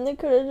 Yeah, and they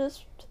could have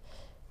just...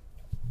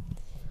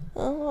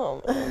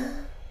 Oh,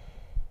 man.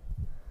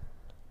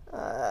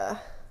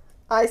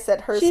 I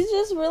said her... She's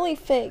just really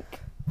fake.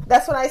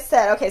 That's what I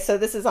said. Okay, so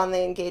this is on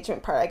the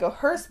engagement part. I go,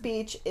 her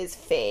speech is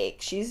fake.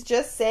 She's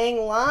just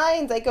saying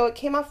lines. I go, it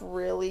came off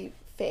really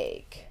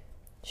fake.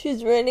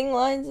 She's reading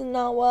lines and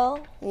not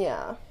well.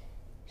 Yeah.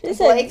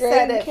 Blake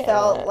said it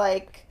felt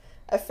like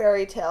a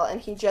fairy tale,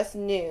 and he just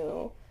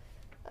knew.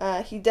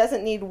 He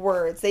doesn't need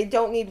words. They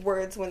don't need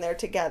words when they're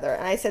together.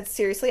 And I said,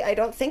 seriously, I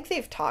don't think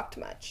they've talked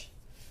much.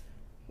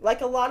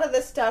 Like, a lot of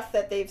the stuff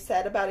that they've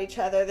said about each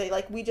other,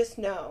 we just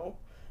know.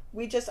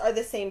 We just are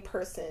the same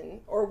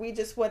person, or we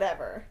just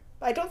whatever.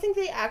 I don't think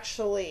they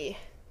actually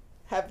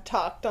have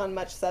talked on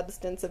much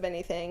substance of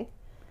anything.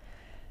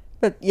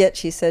 But yet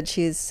she said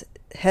she's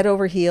head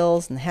over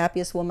heels and the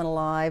happiest woman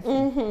alive.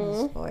 Mm-hmm.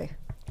 Oh, boy.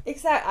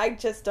 Exactly. I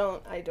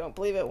don't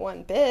believe it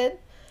one bit.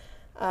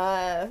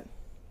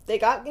 They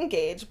got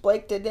engaged.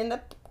 Blake did end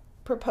up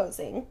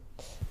proposing.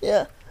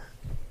 Yeah.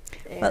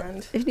 And well,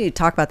 if you need to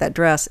talk about that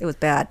dress, it was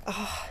bad.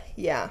 Oh,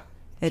 yeah.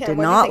 It did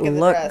not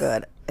look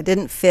good. It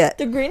didn't fit.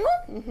 The green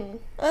one?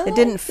 Mm-hmm. It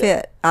didn't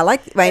fit. It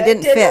didn't fit. It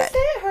didn't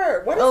fit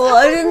her. What is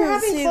I didn't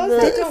see that.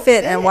 It didn't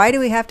fit. And why do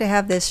we have to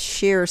have this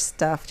sheer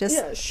stuff?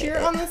 Sheer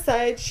on the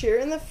side, sheer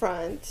in the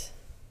front.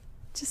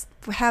 Just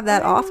have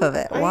that off of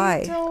it.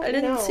 Why? I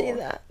didn't see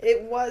that.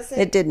 It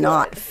wasn't. It did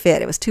not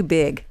fit. It was too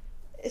big.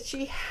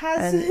 She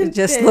hasn't. And it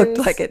just looked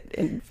like it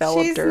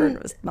enveloped her, and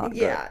it was not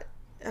good. Yeah,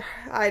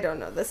 I don't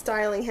know. The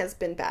styling has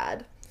been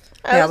bad.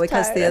 Yeah,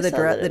 because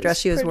the dress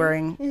she was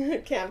wearing.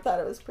 Cam thought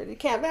it was pretty.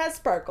 Cam has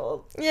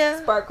sparkle. Yeah.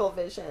 Sparkle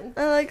vision.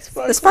 I like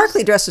sparkle. The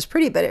sparkly dress was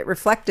pretty, but it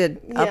reflected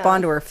up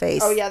onto her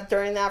face. Oh yeah,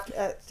 during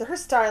her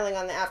styling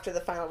on after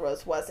the final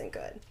rose wasn't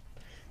good.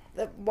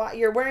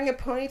 You're wearing a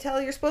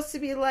ponytail. You're supposed to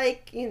be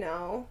like,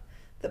 the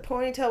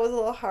ponytail was a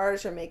little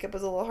harsh. Her makeup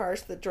was a little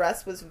harsh. The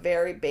dress was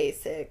very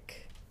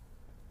basic.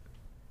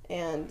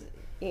 And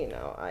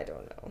I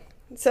don't know.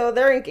 So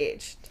they're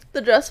engaged.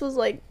 The dress was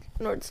like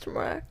Nordstrom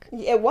Rack.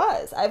 It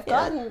was.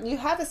 You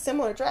have a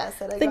similar dress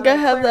that I think I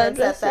have that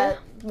dress at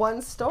that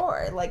one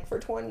store, like for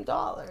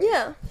 $20.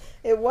 Yeah.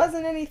 It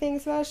wasn't anything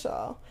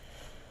special.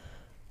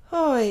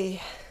 Oh,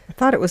 I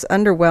thought it was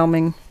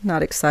underwhelming,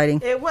 not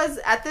exciting. It was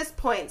at this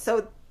point.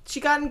 So she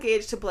got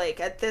engaged to Blake.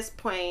 At this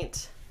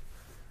point,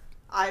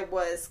 I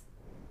was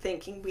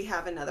thinking we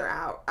have another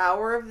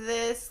hour of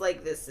this.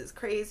 Like, this is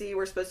crazy.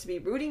 We're supposed to be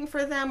rooting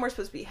for them. We're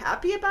supposed to be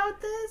happy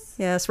about this.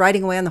 Yes,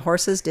 riding away on the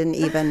horses didn't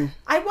even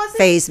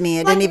faze me.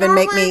 It didn't even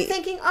make me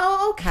thinking,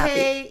 oh,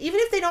 okay. Happy. Even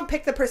if they don't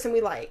pick the person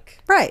we like.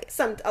 Right.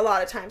 A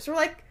lot of times we're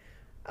like,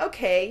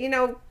 okay,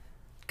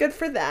 good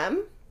for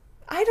them.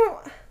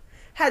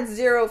 Had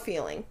zero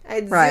feeling. I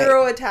had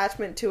zero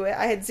attachment to it.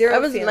 I had zero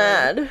feeling. I was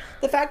mad.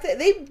 The fact that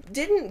they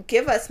didn't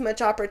give us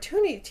much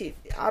opportunity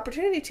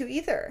to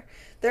either.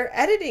 Their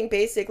editing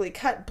basically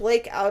cut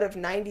Blake out of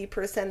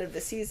 90% of the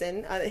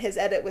season. His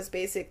edit was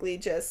basically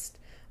just,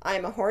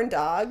 I'm a horn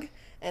dog,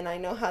 and I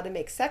know how to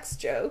make sex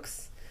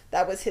jokes.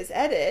 That was his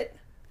edit.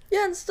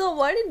 Yeah, and still,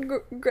 why did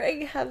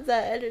Greg have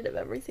that edit of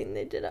everything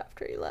they did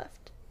after he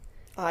left?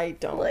 I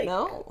don't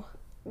know.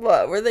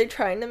 What, were they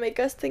trying to make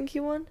us think he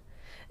won?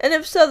 And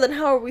if so, then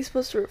how are we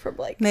supposed to root for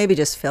Blake? Maybe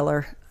just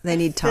filler. They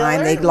need time.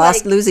 Filler, They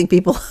lost losing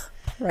people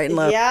right and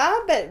left. Yeah,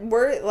 but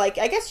we're like,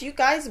 I guess you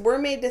guys were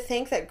made to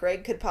think that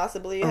Greg could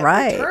possibly have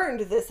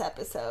returned this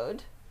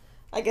episode.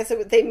 I guess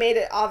they made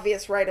it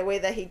obvious right away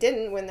that he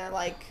didn't when they're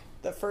like,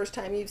 the first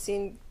time you've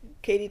seen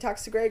Katie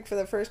talks to Greg for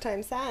the first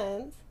time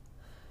since.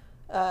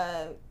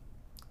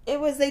 It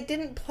was they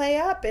didn't play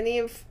up any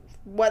of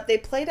what they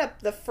played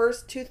up the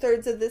first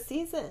 2/3 of the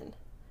season.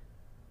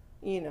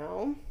 You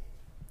know?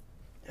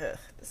 Ugh,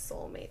 the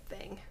soulmate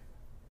thing.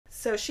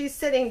 So she's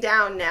sitting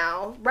down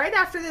now, right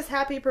after this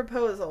happy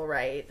proposal,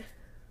 right?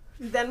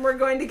 Then we're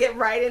going to get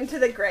right into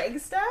the Greg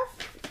stuff?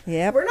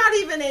 Yep. We're not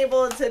even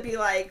able to be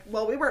like,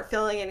 well, we weren't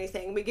feeling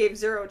anything. We gave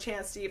zero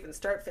chance to even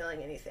start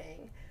feeling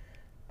anything.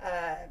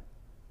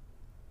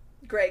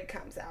 Greg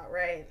comes out,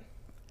 right?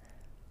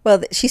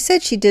 Well, she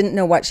said she didn't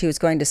know what she was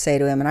going to say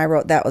to him, and I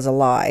wrote that was a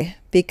lie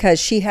because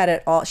she had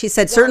it all. She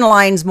said certain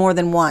lines more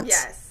than once.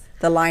 Yes.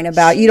 The line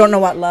about you don't know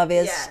what love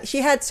is. Yes. She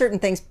had certain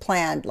things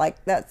planned.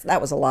 Like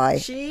that was a lie.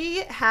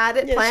 She had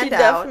it planned she out.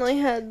 Definitely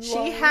had.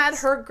 She had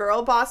her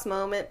girl boss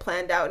moment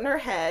planned out in her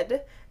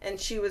head, and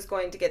she was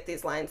going to get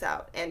these lines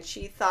out. And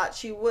she thought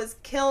she was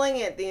killing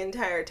it the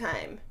entire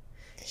time.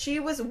 She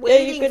was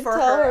waiting you could for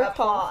tell her her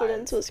applause.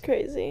 confidence was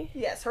crazy.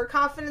 Yes, her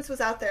confidence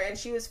was out there, and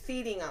she was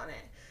feeding on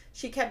it.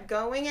 She kept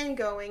going and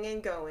going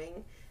and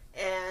going,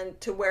 and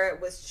to where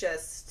it was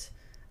just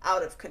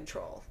out of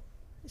control.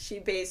 She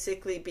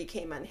basically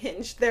became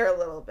unhinged there a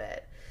little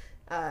bit.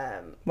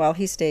 Well,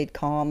 he stayed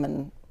calm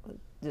and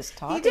just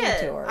talking to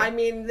her. I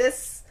mean,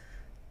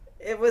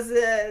 it was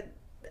an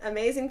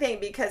amazing thing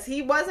because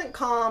he wasn't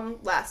calm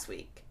last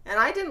week. And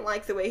I didn't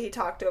like the way he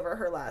talked over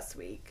her last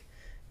week,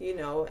 you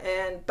know.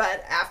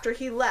 But after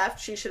he left,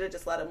 she should have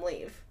just let him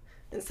leave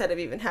instead of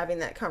even having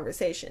that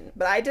conversation.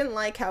 But I didn't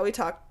like how he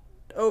talked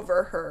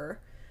over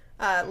her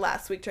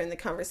last week during the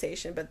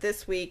conversation. But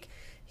this week,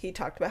 he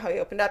talked about how he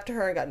opened up to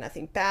her and got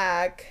nothing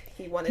back.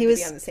 He wanted to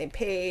be on the same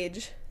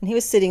page. And he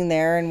was sitting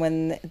there, and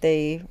when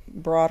they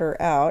brought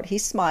her out,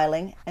 he's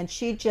smiling, and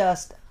she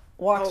just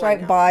walks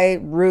right by,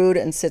 rude,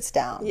 and sits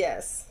down.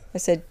 Yes. I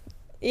said,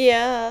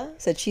 yeah. I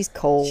said, she's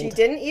cold. She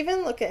didn't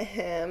even look at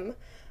him.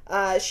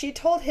 She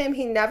told him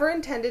he never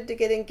intended to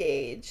get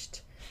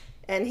engaged,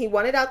 and he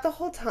wanted out the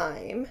whole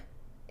time.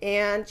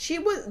 And she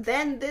was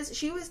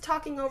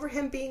talking over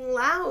him being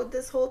loud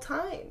this whole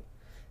time.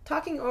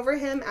 Talking over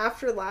him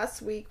after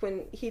last week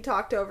when he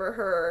talked over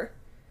her.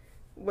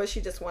 Was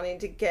she just wanting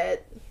to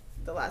get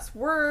the last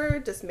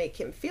word, just make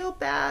him feel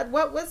bad?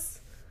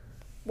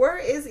 Where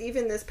is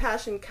even this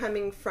passion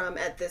coming from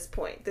at this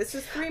point? This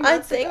is 3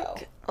 months ago.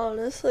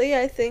 Honestly,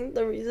 I think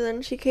the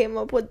reason she came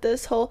up with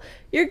this whole,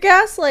 you're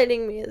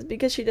gaslighting me, is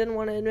because she didn't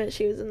want to admit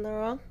she was in the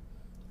wrong.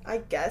 I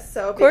guess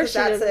so, because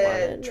that's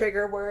a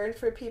trigger word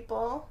for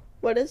people.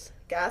 What is?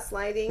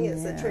 Gaslighting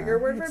is a trigger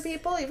word for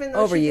people, even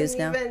though overused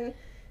now.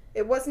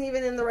 It wasn't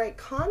even in the right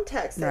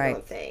context, I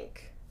don't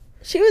think.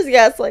 She was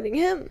gaslighting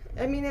him.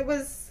 I mean,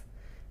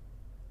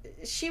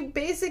 she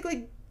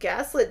basically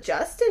gaslit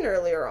Justin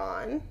earlier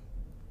on,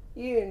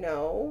 you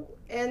know,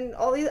 and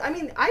all these, I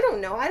mean, I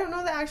don't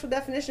know the actual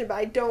definition, but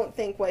I don't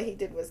think what he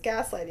did was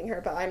gaslighting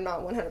her, but I'm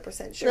not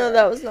 100% sure. No,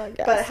 that was not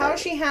gaslighting. But how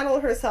she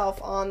handled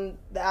herself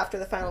after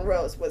the final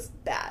rose was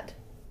bad.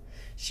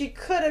 She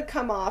could have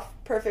come off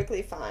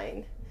perfectly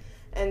fine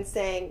and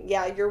saying,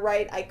 yeah, you're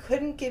right, I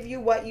couldn't give you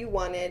what you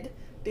wanted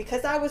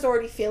because I was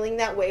already feeling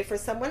that way for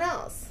someone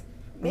else.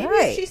 Maybe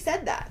if she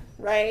said that,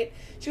 right?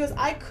 She goes,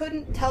 I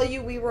couldn't tell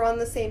you we were on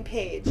the same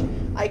page.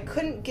 I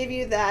couldn't give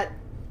you that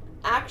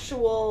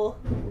actual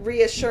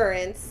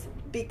reassurance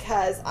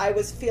because I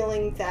was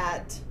feeling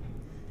that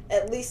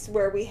at least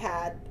where we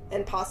had,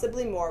 and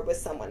possibly more, with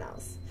someone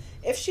else.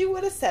 If she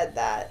would have said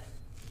that,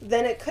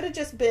 then it could have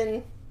just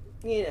been,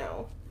 you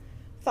know,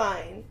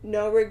 fine,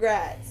 no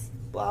regrets,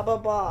 blah, blah,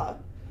 blah.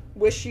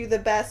 Wish you the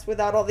best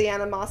without all the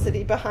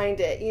animosity behind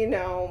it, you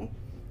know.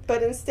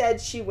 But instead,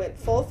 she went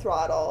full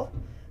throttle,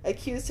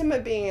 accused him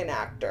of being an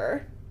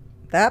actor.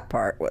 That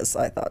part was,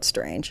 I thought,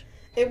 strange.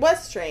 It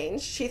was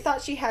strange. She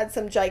thought she had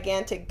some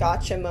gigantic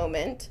gotcha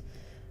moment.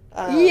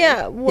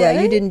 Yeah, what?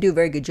 Yeah, you didn't do a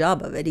very good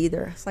job of it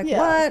either. It's like,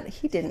 what?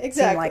 He didn't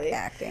seem like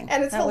acting.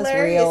 And it's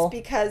hilarious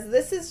because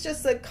this is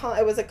just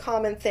it was a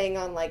common thing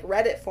on like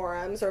Reddit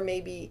forums or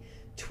maybe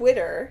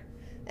Twitter.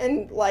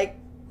 And like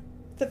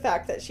the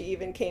fact that she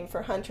even came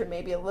for Hunter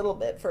maybe a little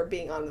bit for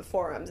being on the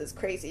forums is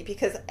crazy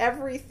because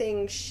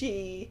everything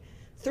she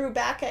threw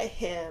back at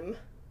him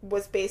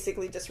was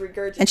basically just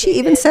regurgitated. And she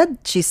even said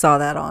she saw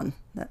that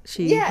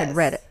she had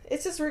read it.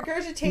 It's just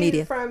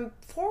regurgitated from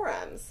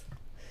forums.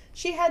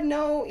 She had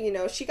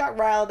she got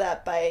riled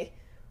up by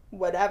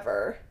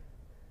whatever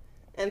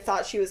and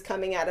thought she was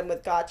coming at him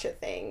with gotcha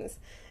things.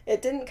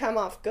 It didn't come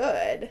off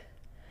good.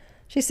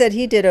 She said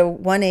he did a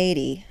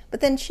 180,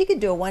 but then she could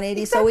do a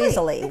 180 so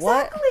easily.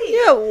 What?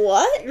 Yeah,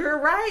 what? You're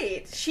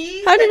right.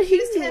 She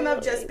accused him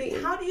of just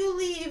being, how do you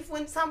leave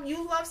when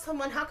you love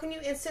someone? How can you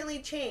instantly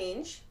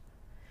change?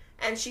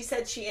 And she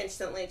said she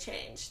instantly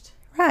changed.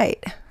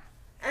 Right.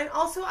 And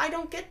also, I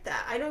don't get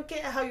that. I don't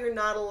get how you're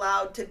not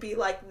allowed to be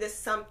like, this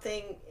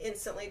something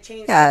instantly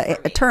changes. Yeah,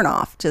 a turn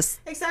off. Just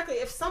exactly.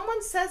 If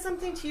someone says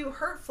something to you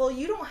hurtful,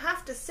 you don't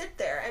have to sit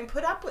there and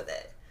put up with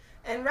it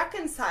and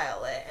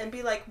reconcile it and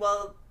be like,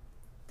 well,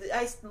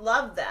 I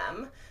love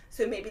them,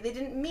 so maybe they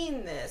didn't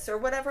mean this or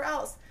whatever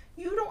else.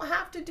 You don't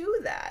have to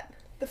do that.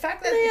 The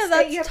fact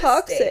that you have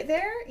toxic. To stay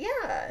there,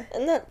 yeah.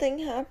 And that thing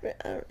happened.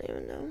 I don't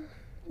even know.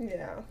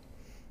 Yeah.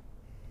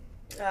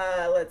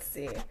 Let's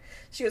see.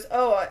 She goes,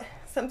 oh,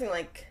 something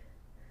like,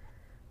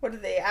 what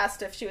did they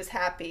asked if she was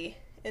happy?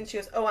 And she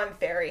goes, oh, I'm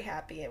very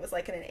happy. It was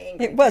like in an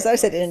angry It was. I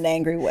voice. said in an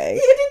angry way.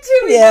 You did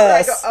too.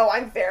 Yes. I go, oh,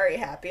 I'm very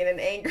happy in an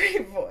angry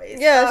voice.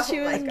 Yeah, oh, she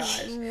was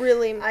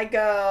really.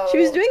 She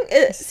was doing,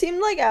 it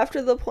seemed like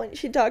after the point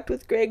she talked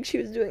with Greg, she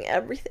was doing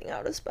everything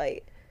out of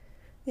spite.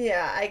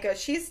 Yeah, I go,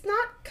 she's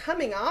not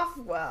coming off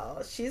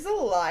well. She's a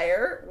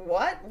liar.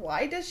 What?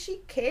 Why does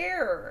she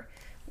care?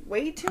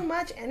 Way too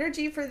much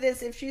energy for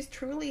this if she's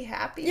truly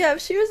happy. Yeah,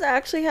 if she was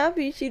actually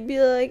happy, she'd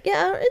be like,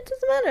 yeah, it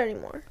doesn't matter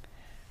anymore.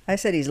 I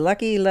said he's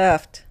lucky he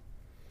left.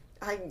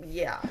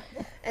 Yeah.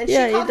 And she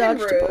called him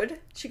rude.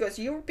 She goes,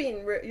 you're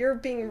being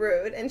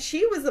rude. And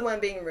she was the one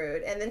being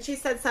rude. And then she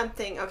said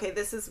something, okay,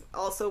 this is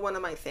also one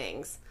of my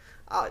things.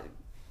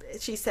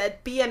 She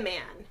said, be a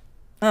man.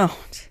 Oh.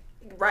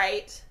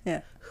 Right?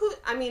 Yeah.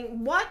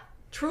 What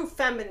true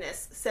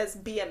feminist says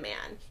be a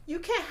man? You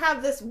can't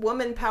have this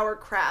woman power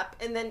crap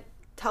and then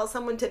tell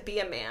someone to be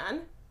a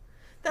man.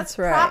 That's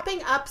right.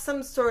 Propping up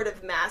some sort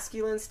of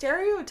masculine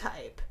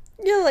stereotype.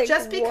 You're like,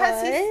 just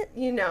because what?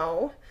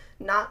 He's,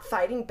 not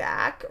fighting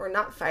back or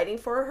not fighting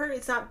for her,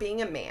 it's not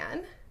being a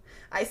man.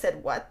 I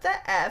said, what the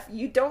F?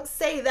 You don't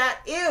say that.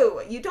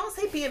 Ew. You don't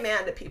say be a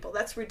man to people.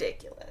 That's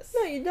ridiculous.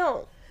 No, you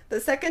don't. The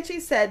second she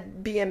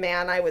said be a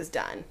man, I was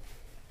done.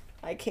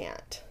 I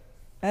can't.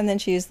 And then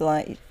she used the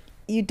line,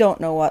 you don't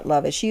know what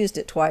love is. She used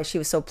it twice. She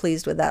was so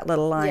pleased with that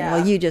little line. Yeah.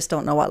 Well, you just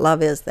don't know what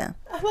love is then.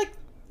 I'm like,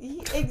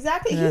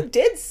 exactly. Yeah. He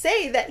did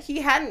say that he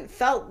hadn't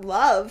felt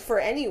love for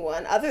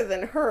anyone other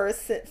than her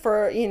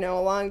for,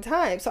 a long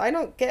time. So I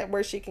don't get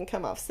where she can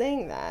come off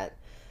saying that.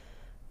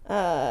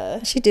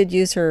 She did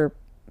use her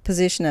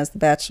position as the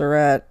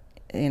Bachelorette,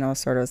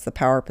 sort of as the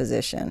power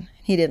position.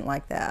 He didn't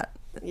like that.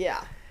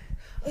 Yeah.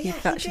 She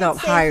felt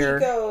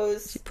higher.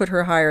 She put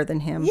her higher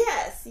than him.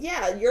 Yes.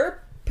 Yeah.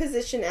 Your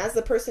position as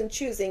the person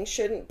choosing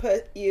shouldn't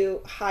put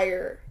you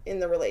higher in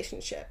the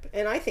relationship.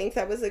 And I think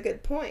that was a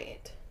good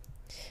point.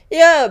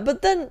 Yeah,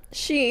 but then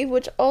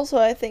which also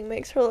I think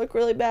makes her look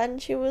really bad,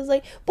 and she was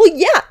like, well,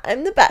 yeah,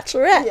 I'm the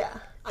Bachelorette. Yeah,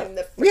 I'm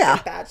the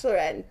freaking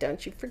Bachelorette, and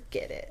don't you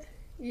forget it.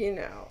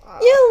 Yeah,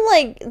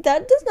 like,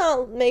 that does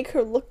not make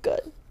her look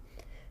good.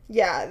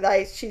 Yeah,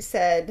 like she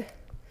said,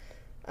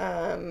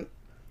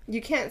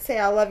 you can't say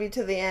I love you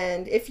to the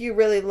end. If you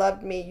really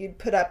loved me, you'd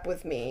put up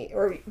with me.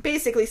 Or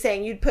basically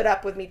saying you'd put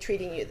up with me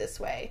treating you this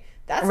way.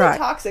 That's a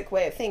toxic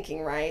way of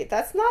thinking, right?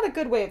 That's not a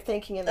good way of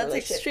thinking in the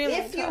relationship. Extremely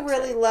if you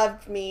really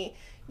loved me,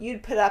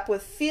 you'd put up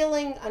with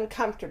feeling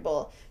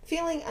uncomfortable,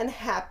 feeling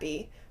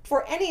unhappy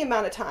for any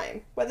amount of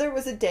time, whether it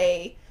was a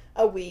day,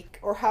 a week,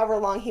 or however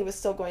long he was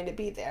still going to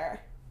be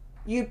there.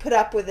 You'd put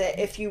up with it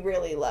if you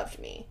really loved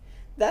me.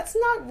 That's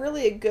not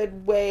really a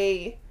good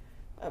way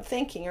of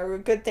thinking or a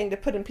good thing to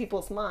put in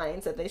people's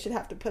minds, that they should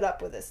have to put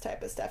up with this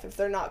type of stuff if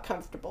they're not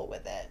comfortable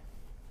with it.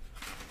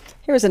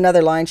 Here was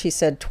another line she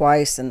said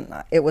twice, and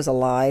it was a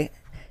lie.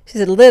 She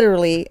said,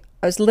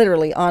 I was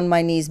literally on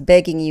my knees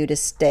begging you to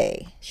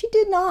stay. She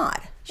did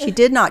not. She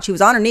did not. She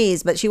was on her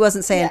knees, but she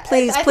wasn't saying,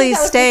 please stay,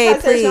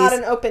 please. There's not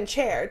an open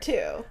chair,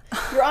 too.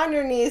 You're on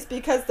your knees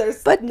because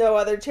there's no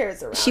other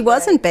chairs around. She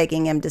wasn't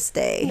begging him to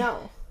stay.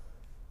 No.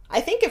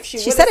 I think if she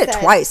said it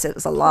twice, it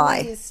was a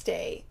lie. Please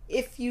stay.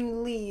 If you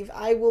leave,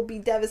 I will be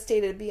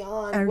devastated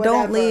beyond or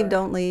whatever.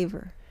 Don't leave.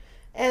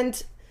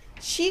 And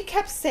she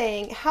kept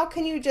saying, how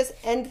can you just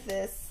end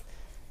this?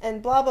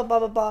 And blah, blah, blah,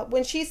 blah, blah.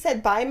 When she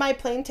said, buy my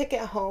plane ticket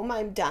home,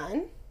 I'm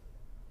done.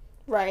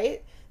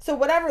 Right? So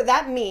whatever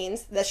that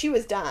means, that she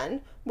was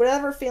done,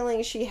 whatever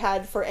feelings she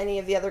had for any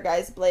of the other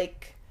guys,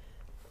 Blake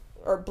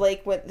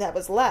that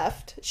was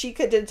left, she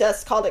could have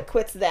just called it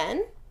quits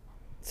then.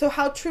 So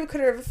how true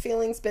could her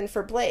feelings been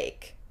for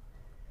Blake?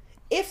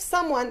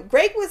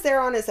 Greg was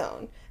there on his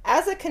own,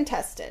 as a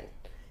contestant.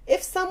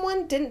 If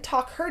someone didn't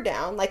talk her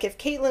down, like if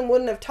Caitlyn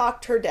wouldn't have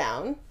talked her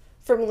down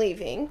from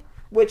leaving,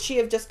 would she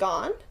have just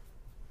gone?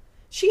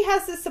 She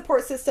has this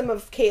support system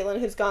of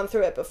Caitlyn who's gone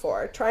through it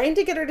before, trying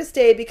to get her to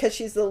stay because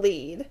she's the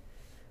lead,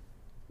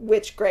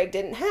 which Greg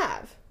didn't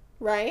have,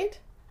 right?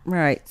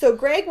 Right. So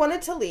Greg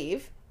wanted to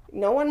leave.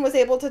 No one was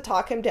able to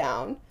talk him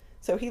down,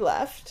 so he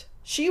left.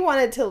 She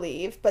wanted to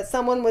leave, but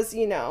someone was,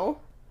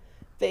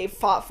 they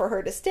fought for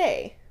her to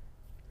stay.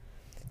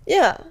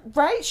 Yeah.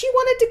 Right? She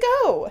wanted to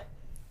go.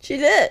 She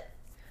did.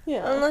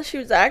 Yeah. Unless she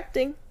was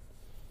acting.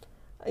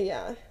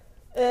 Yeah.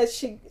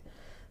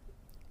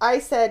 I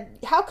said,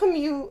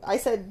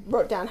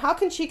 wrote down, how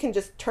can she can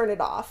just turn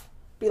it off?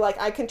 Be like,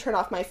 I can turn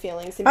off my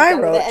feelings. And I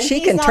wrote,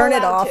 she can turn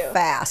it off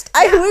fast.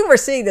 Yeah. We were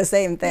seeing the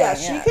same thing. Yeah,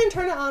 she can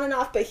turn it on and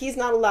off, but he's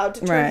not allowed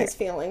to turn his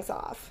feelings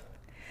off.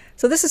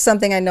 So this is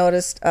something I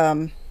noticed,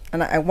 and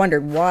I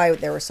wondered why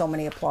there were so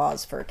many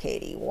applause for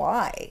Katie.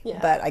 Why? Yeah.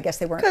 But I guess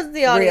they weren't. Because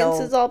the audience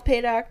is all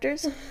paid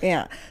actors.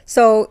 Yeah.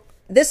 So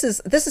this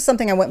is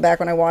something I went back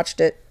when I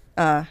watched it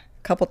a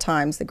couple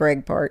times, the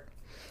Greg part,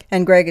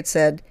 and Greg had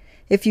said,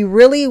 if you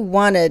really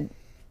wanted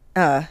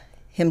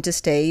him to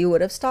stay, you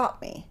would have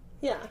stopped me.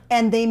 Yeah.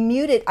 And they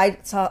muted. I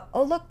saw.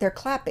 Oh, look, they're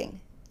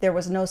clapping. There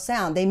was no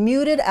sound. They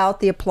muted out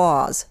the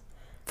applause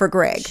for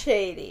Greg.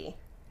 Shady.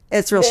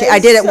 It's real shady. I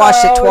did watch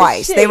it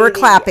twice. Shady. They were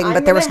clapping,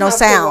 but there was no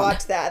sound. To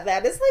watch that.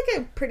 That is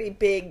like a pretty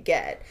big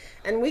get,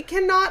 and we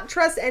cannot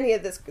trust any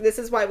of this. This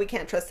is why we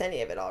can't trust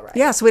any of it. All right.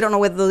 Yeah, so we don't know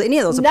whether any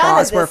of those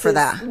applause were for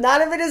that.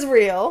 None of it is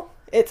real.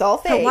 It's all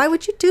fake. But why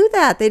would you do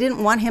that? They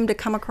didn't want him to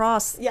come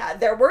across. Yeah,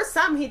 there were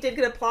some. He did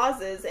get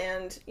applauses,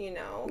 and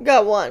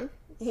Got one.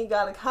 he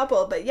got a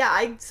couple. But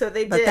yeah, so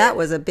they did. But that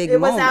was a big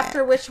moment. It was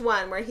after which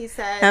one where he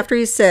said. After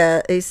he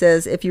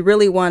says, if you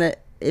really want it.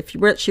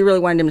 She really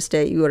wanted him to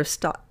stay, you would have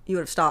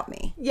stopped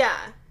me. Yeah,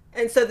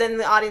 and so then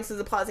the audience was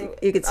applauding.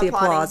 You could see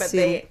applause, but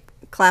see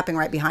clapping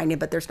right behind you,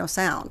 but there's no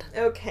sound.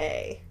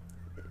 Okay,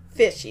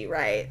 fishy,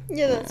 right?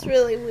 Yeah, that's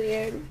really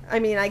weird. I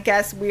mean, I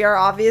guess we are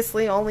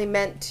obviously only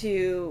meant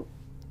to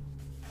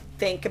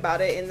think about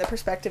it in the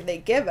perspective they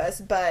give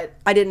us, but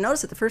I didn't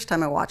notice it the first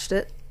time I watched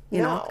it.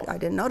 You No. know, I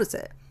didn't notice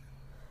it.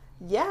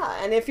 yeah,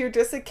 and if you're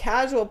just a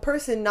casual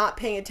person not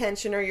paying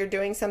attention, or you're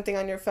doing something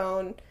on your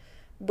phone.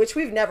 Which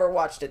we've never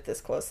watched it this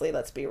closely,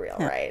 let's be real,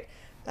 right?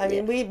 I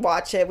mean, we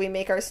watch it, we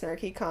make our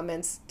snarky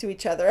comments to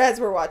each other as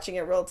we're watching it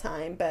real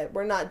time, but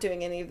we're not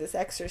doing any of this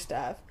extra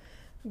stuff.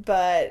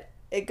 But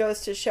it goes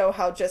to show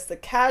how just the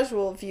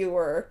casual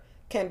viewer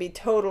can be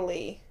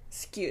totally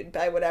skewed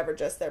by whatever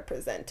just they're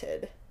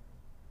presented.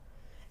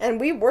 And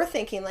we were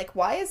thinking, like,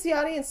 why is the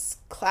audience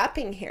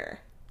clapping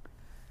here?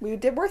 We're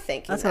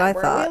thinking That's that, what I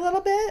weren't thought. we, a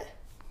little bit?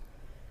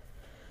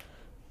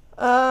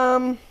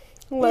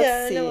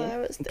 Let's see. I know, I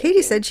was thinking.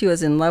 Katie said she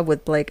was in love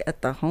with Blake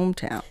at the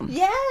hometown.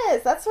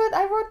 Yes, that's what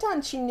I wrote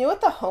down. She knew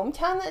at the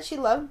hometown that she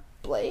loved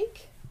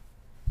Blake.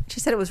 She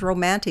said it was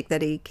romantic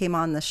that he came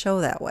on the show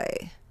that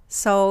way.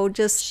 So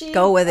just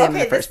go with him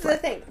in the first place.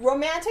 Okay, this is the thing.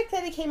 Romantic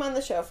that he came on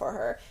the show for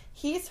her.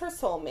 He's her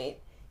soulmate.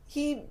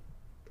 And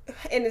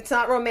it's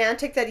not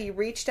romantic that he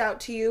reached out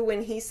to you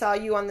when he saw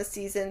you on the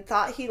season,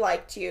 thought he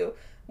liked you,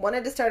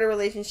 wanted to start a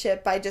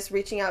relationship by just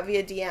reaching out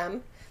via DM.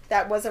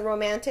 That wasn't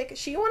romantic.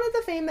 She wanted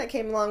the fame that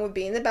came along with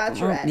being the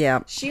Bachelorette. Yeah.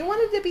 She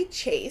wanted to be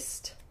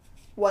chased.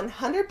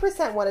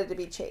 100% wanted to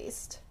be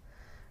chased.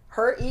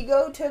 Her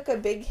ego took a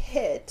big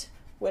hit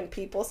when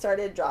people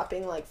started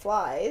dropping like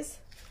flies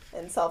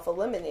and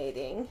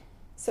self-eliminating.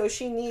 So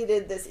she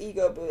needed this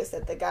ego boost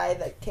that the guy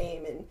that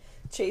came and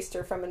chased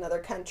her from another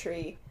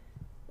country,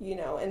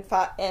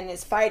 and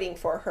is fighting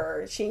for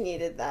her. She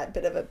needed that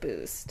bit of a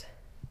boost.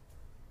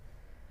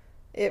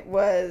 It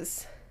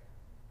was...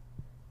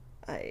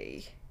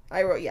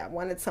 I wrote,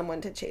 wanted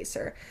someone to chase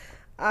her.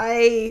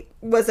 I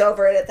was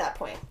over it at that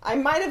point. I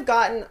might have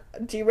gotten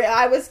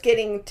I was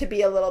getting to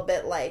be a little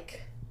bit,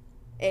 like,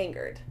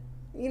 angered.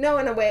 In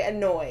a way,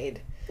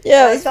 annoyed.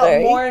 Yeah, I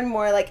felt more and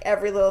more like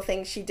every little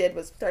thing she did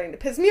was starting to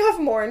piss me off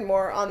more and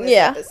more on this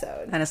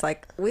episode. And it's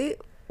like, we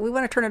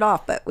want to turn it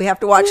off, but we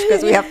have to watch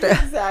because we have to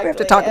exactly. we have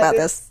to talk about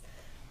this.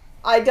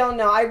 I don't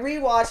know. I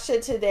rewatched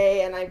it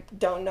today, and I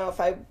don't know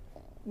if I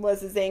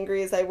was as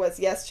angry as I was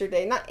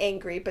yesterday. Not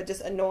angry, but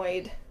just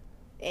annoyed.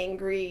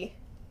 Angry,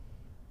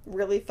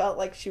 really felt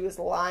like she was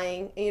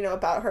lying,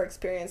 about her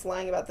experience,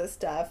 lying about this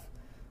stuff.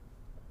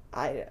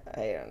 I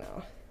don't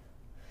know.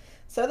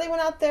 So they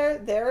went out there,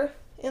 they're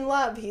in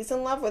love. He's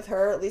in love with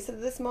her. At least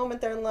at this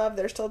moment, they're in love.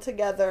 They're still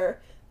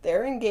together.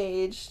 They're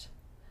engaged.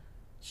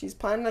 She's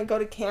planning to go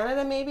to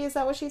Canada, maybe. Is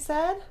that what she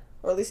said?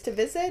 Or at least to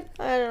visit?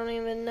 I don't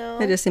even know.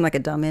 It just seemed like a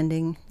dumb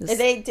ending. And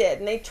they did.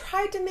 And they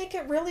tried to make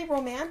it really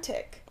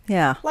romantic.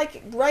 Yeah.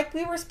 Like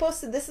we were supposed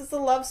to, this is the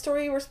love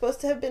story we're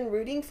supposed to have been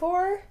rooting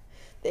for.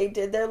 They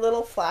did their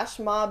little flash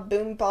mob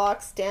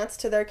boombox dance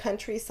to their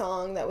country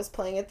song that was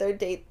playing at their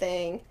date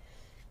thing,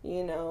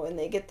 and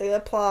they get the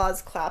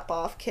applause, clap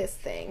off, kiss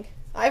thing.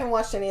 I haven't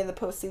watched any of the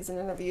postseason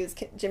interviews,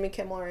 Jimmy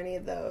Kimmel or any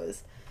of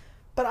those.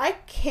 But I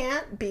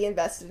can't be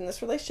invested in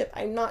this relationship.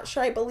 I'm not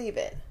sure I believe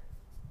it.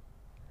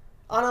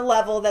 On a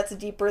level that's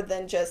deeper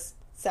than just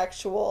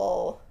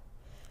sexual...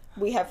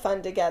 We have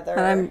fun together.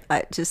 And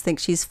I just think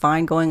she's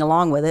fine going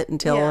along with it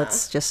until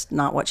it's just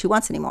not what she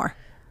wants anymore.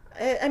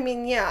 I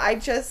mean,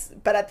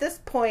 but at this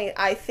point,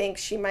 I think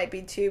she might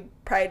be too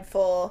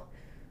prideful.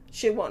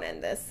 She won't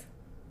end this.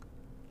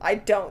 I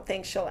don't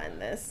think she'll end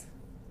this.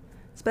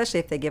 Especially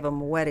if they give them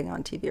a wedding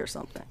on TV or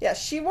something. Yeah,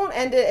 she won't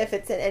end it if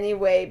it's in any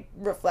way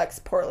reflects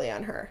poorly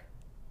on her.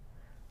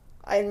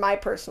 In my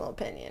personal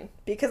opinion.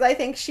 Because I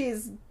think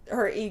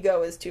her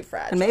ego is too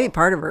fragile. And maybe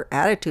part of her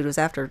attitude was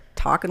after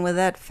talking with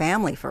that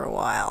family for a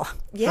while.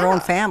 Yeah. Her own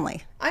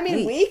family. I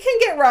mean, we can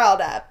get riled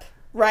up,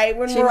 right?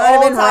 When she we're might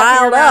have all been riled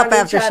talking up around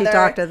after each she other.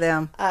 talked to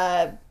them.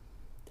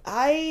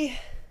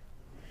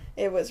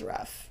 It was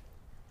rough.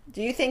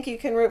 Do you think you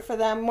can root for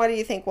them? What do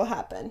you think will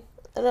happen?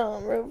 I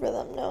don't root for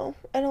them, no.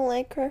 I don't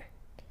like her.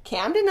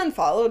 Camden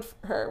unfollowed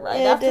her right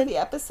Yeah, after the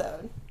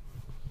episode.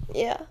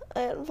 Yeah,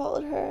 I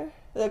unfollowed her.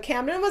 So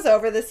Camden was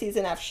over the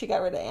season after she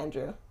got rid of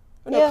Andrew.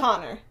 Or no, Yeah.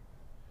 Connor.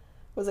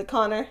 Was it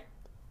Connor?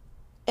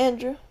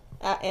 Andrew.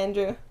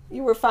 Andrew.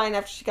 You were fine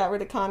after she got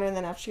rid of Connor and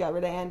then after she got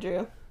rid of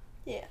Andrew.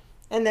 Yeah.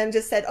 And then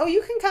just said, oh,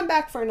 you can come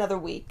back for another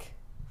week.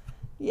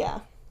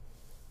 Yeah.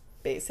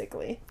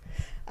 Basically.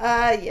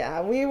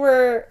 Yeah, we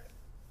were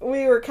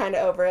kind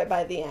of over it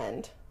by the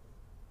end.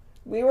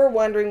 We were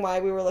wondering why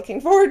we were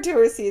looking forward to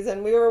her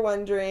season. We were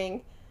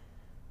wondering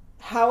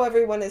how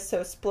everyone is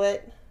so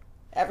split.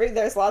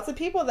 There's lots of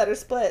people that are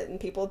split, and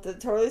people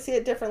totally see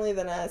it differently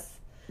than us.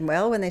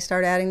 Well, when they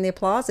start adding the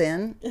applause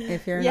in,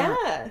 if you're Yeah.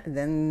 not,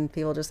 then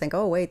people just think,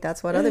 oh, wait,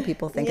 that's what other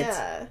people think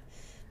Yeah.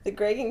 The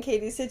Greg and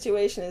Katie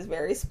situation is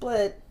very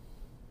split.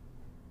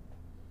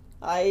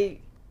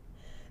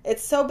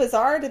 It's so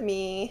bizarre to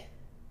me.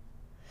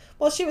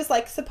 Well, she was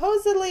like,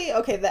 supposedly,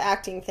 okay, the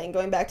acting thing,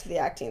 going back to the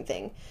acting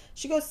thing.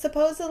 She goes,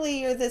 supposedly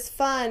you're this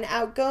fun,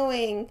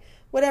 outgoing,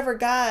 whatever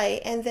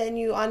guy, and then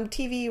you on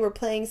TV were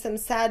playing some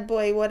sad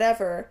boy,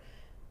 whatever.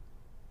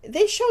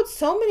 They showed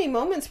so many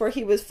moments where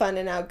he was fun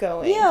and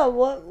outgoing. Yeah,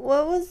 what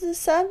was the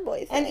sad boy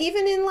thing? And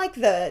even in like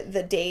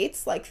the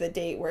dates, like the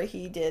date where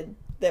he did,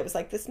 that was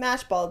like the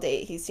smash ball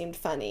date, he seemed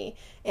funny.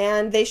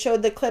 And they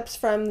showed the clips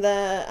from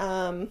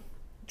the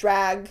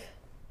drag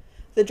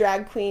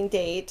queen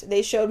date.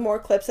 They showed more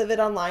clips of it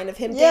online of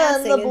him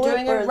dancing and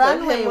doing a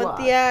runway with walk.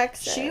 the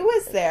accent. She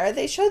was there.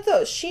 They showed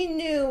those. She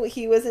knew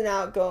he was an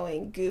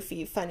outgoing,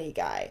 goofy, funny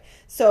guy.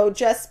 So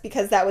just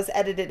because that was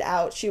edited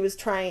out, she was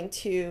trying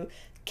to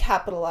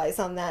capitalize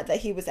on that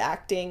he was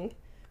acting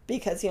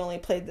because he only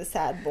played the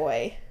sad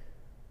boy.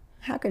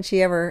 How can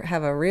she ever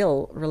have a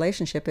real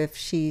relationship if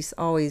she's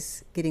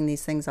always getting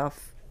these things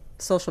off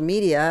social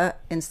media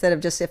instead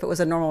of just if it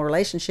was a normal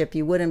relationship,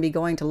 you wouldn't be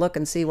going to look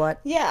and see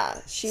what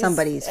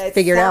somebody's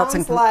figured out,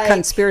 some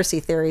conspiracy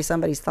theory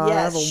somebody's thought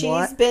of, or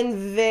what. She's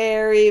been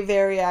very,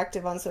 very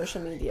active on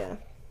social media.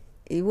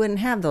 You wouldn't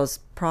have those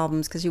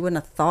problems because you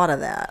wouldn't have thought of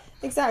that.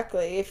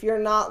 Exactly. If you're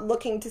not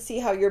looking to see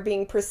how you're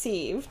being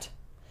perceived,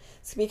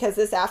 it's because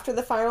this After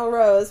the Final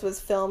Rose was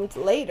filmed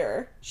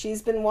later.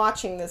 She's been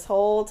watching this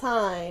whole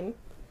time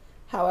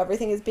how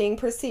everything is being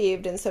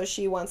perceived, and so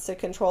she wants to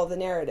control the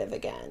narrative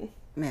again.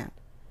 Man.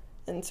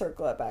 And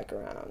circle it back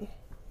around.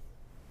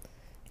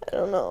 I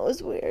don't know. It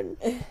was weird.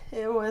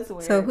 It was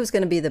weird. So who's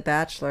going to be the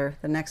Bachelor,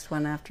 the next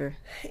one after?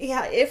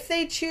 Yeah, if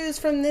they choose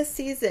from this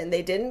season,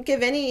 they didn't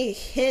give any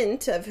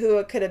hint of who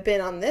it could have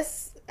been on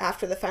this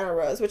After the Final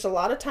Rose, which a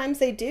lot of times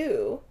they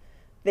do.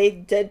 They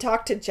did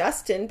talk to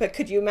Justin, but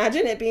could you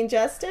imagine it being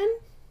Justin?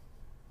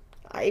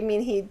 I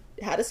mean, he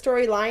had a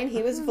storyline.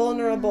 He was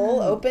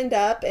vulnerable, opened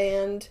up,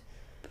 and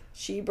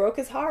she broke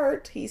his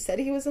heart. He said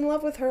he was in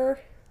love with her.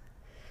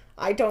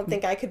 I don't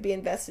think I could be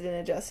invested in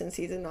a Justin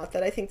season. Not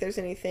that I think there's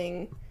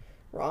anything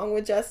wrong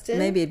with Justin.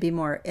 Maybe it'd be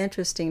more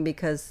interesting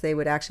because they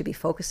would actually be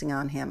focusing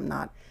on him,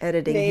 not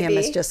editing him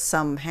as just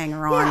some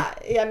hanger-on.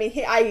 Yeah, I mean,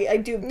 I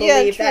do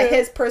believe that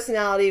his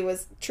personality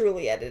was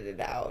truly edited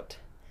out.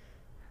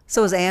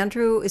 So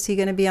is he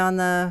going to be on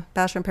the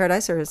Bachelor in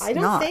Paradise, or is he not?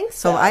 I don't think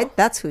so. So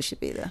that's who should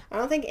be the... I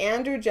don't think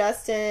Andrew,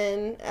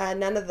 Justin,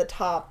 none of the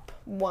top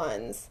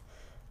ones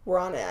were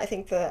on it. I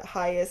think the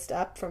highest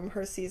up from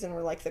her season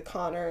were like the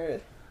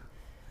Connor,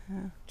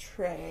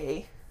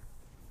 Trey.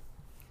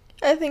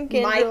 I think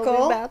Andrew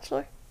will be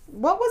Bachelor.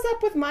 What was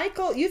up with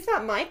Michael? You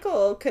thought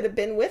Michael could have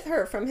been with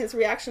her from his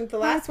reaction to the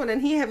last one,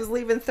 and he was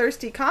leaving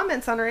thirsty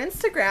comments on her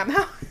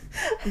Instagram.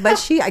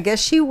 But I guess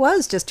she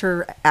was just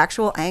her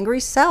actual angry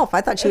self.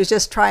 I thought she was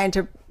just trying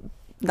to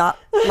not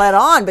let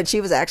on, but she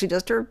was actually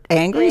just her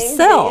angry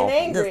self.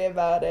 Angry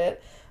about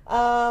it.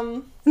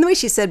 And the way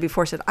she said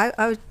before,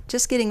 I was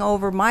just getting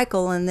over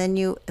Michael, and then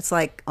it's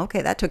like,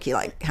 okay, that took you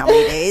like how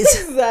many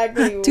days?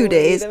 Exactly. 2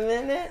 days. Wait a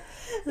minute.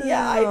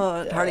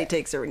 Yeah, it hardly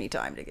takes her any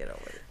time to get over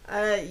it.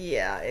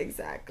 Yeah,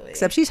 exactly.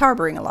 Except she's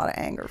harboring a lot of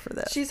anger for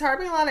this. She's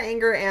harboring a lot of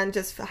anger and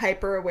just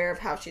hyper aware of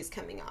how she's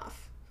coming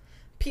off.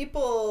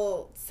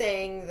 People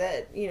saying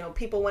that,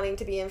 people wanting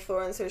to be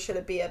influencers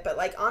shouldn't be it. But,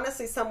 like,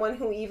 honestly, someone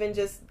who even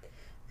just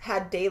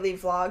had daily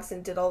vlogs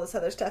and did all this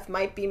other stuff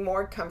might be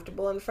more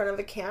comfortable in front of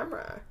a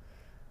camera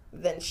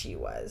than she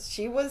was.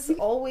 She was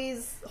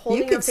always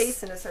holding her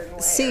face in a certain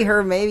way. See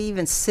her maybe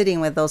even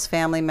sitting with those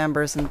family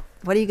members and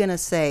what are you gonna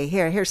say?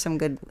 Here's some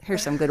good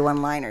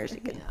one-liners.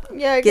 You can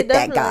I get could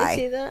that definitely guy.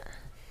 see that.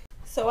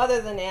 So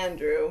other than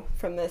Andrew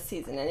from this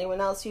season, anyone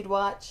else you'd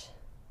watch?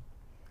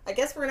 I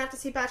guess we're gonna have to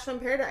see Bachelor in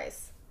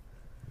Paradise.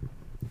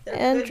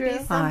 There could be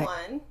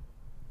someone.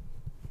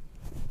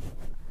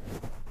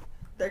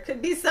 There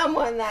could be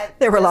someone that.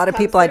 There were a lot of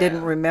people I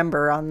didn't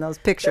remember on those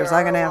pictures.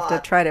 I'm gonna have to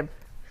try to.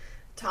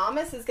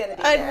 Thomas is gonna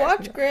be I'd there.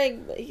 watch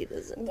Greg, but he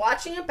doesn't.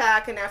 Watching it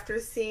back and after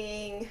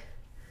seeing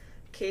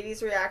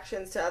Katie's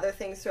reactions to other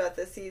things throughout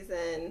the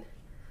season,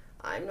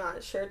 I'm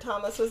not sure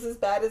Thomas was as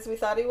bad as we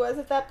thought he was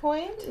at that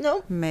point.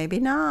 Nope. Maybe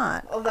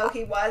not. Although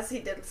he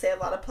did say a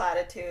lot of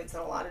platitudes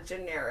and a lot of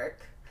generic.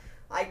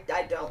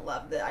 I don't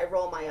love I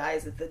roll my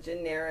eyes at the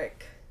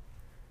generic,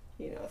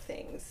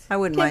 things. I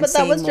wouldn't Okay, mind but that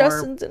seeing was more.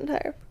 Justin's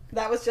entire.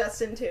 That was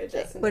Justin too.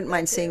 Justin Wouldn't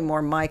mind seeing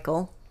more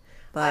Michael,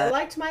 but I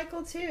liked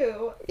Michael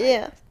too.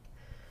 Yeah.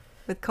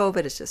 with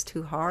COVID, it's just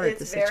too hard. It's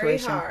the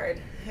situation. very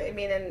hard. I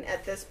mean, and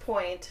at this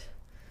point,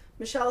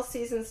 Michelle's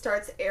season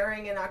starts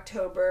airing in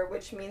October,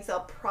 which means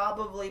they'll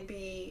probably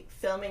be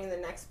filming the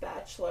next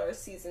Bachelor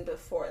season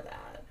before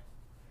that.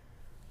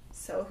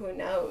 So who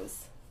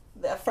knows?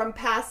 From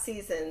past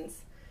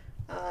seasons,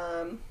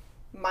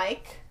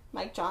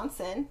 Mike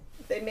Johnson.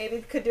 They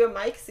maybe could do a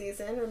Mike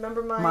season.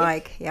 Remember Mike?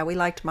 Mike, yeah, we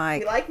liked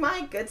Mike. We like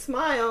Mike. Good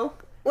smile.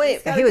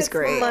 Wait, got he a was good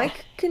great. smile.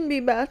 Mike can be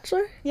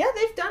Bachelor? Yeah,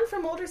 they've done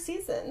from older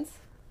seasons.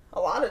 A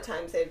lot of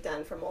times they've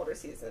done from older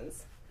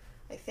seasons,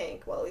 I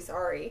think. Well, at least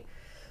Ari.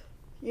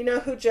 You know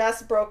who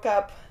just broke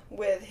up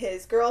with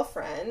his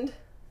girlfriend?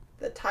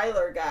 The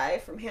Tyler guy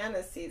from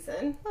Hannah's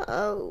season.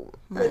 Oh.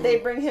 Would they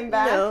bring him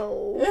back?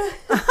 No.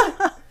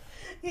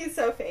 He's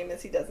so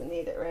famous he doesn't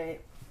need it,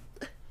 right?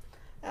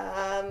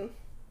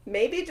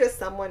 Maybe just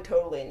someone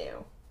totally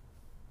new.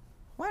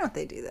 Why don't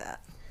they do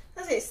that?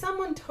 I say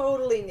someone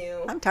totally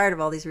new. I'm tired of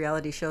all these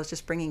reality shows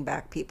just bringing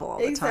back people all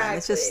the time.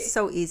 It's Exactly. just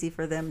so easy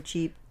for them,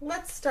 cheap.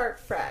 Let's start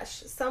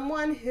fresh.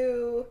 Someone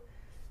who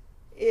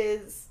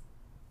is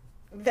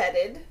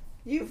vetted.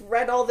 You've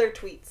read all their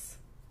tweets.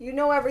 You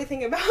know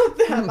everything about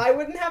them. I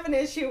wouldn't have an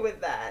issue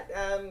with that.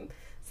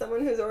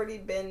 Someone who's already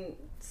been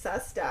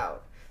sussed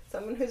out.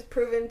 Someone who's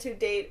proven to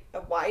date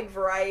a wide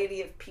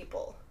variety of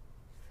people.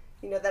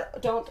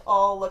 That don't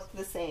all look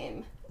the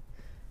same.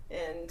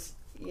 And,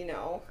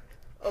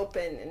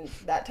 open and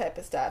that type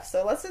of stuff.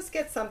 So let's just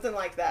get something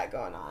like that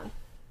going on.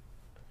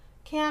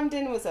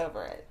 Camden was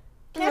over it.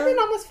 Camden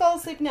almost fell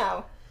asleep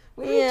now.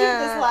 We didn't do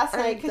this last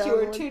night because you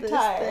were too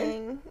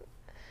tired.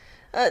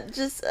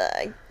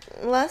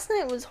 Last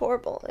night was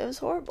horrible. It was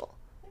horrible.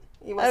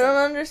 You I don't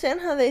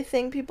understand how they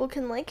think people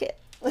can like it.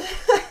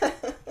 I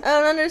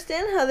don't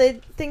understand how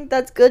they think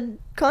that's good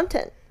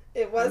content.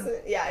 It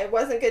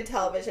wasn't good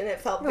television. It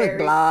felt It was very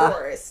blah.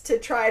 forced to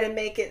try to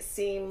make it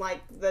seem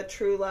like the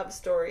true love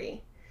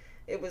story.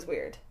 It was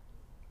weird.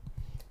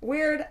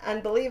 Weird,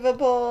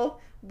 unbelievable.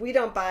 We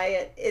don't buy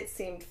it. It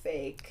seemed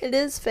fake. It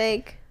is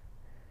fake.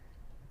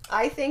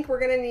 I think we're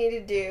going to need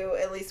to do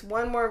at least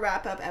one more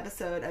wrap-up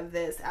episode of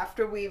this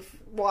after we've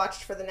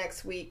watched for the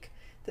next week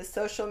the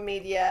social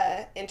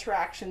media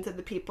interactions of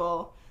the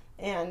people,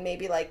 and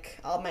maybe I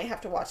might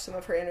have to watch some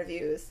of her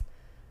interviews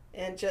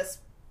and just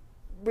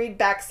read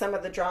back some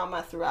of the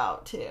drama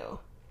throughout too.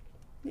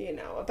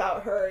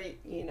 About her,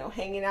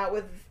 hanging out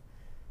with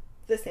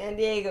the San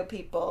Diego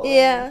people.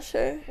 Yeah, and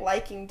sure.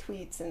 liking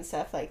tweets and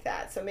stuff like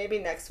that. So maybe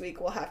next week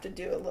we'll have to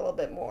do a little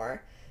bit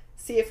more.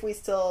 See if we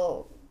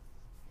still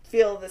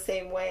feel the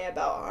same way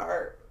about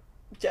our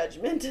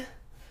judgment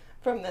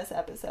from this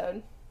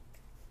episode.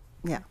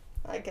 Yeah.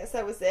 I guess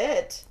that was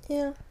it.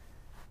 Yeah.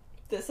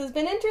 This has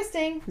been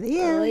interesting.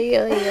 Yeah. Oy,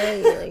 oy,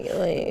 oy, oy,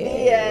 oy.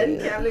 The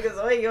end. Camden goes,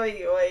 oi,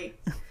 oi, oi.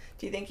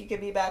 Do you think you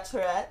could be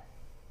Bachelorette?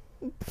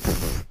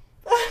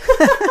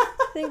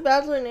 Think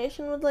Bachelor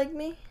Nation would like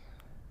me?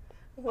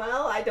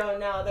 Well, I don't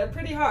know. They're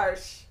pretty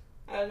harsh.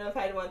 I don't know if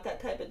I'd want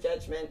that type of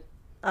judgment.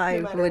 I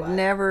No matter would what.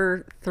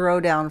 never throw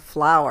down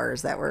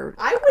flowers that were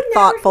I would never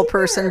thoughtful either.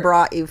 person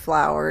brought you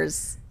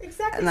flowers.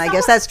 Exactly. And I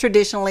guess that's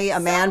traditionally a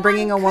man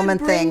bringing a Someone woman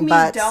could bring thing, me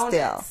but donuts.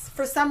 still.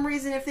 For some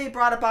reason, if they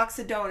brought a box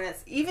of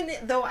donuts, even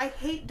though I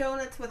hate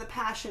donuts with a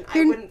passion, I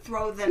You're wouldn't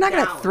throw them not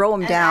down. gonna throw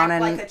 'em down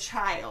act and- like a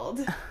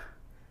child.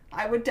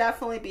 I would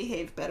definitely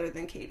behave better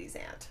than Katie's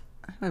aunt.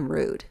 I'm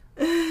rude.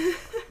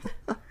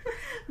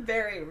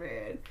 Very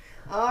rude.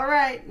 All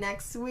right,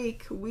 next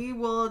week we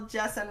will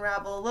just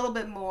unravel a little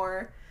bit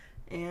more,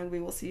 and we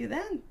will see you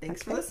then.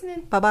 Thanks for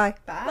listening. Bye-bye.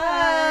 Bye.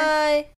 Bye.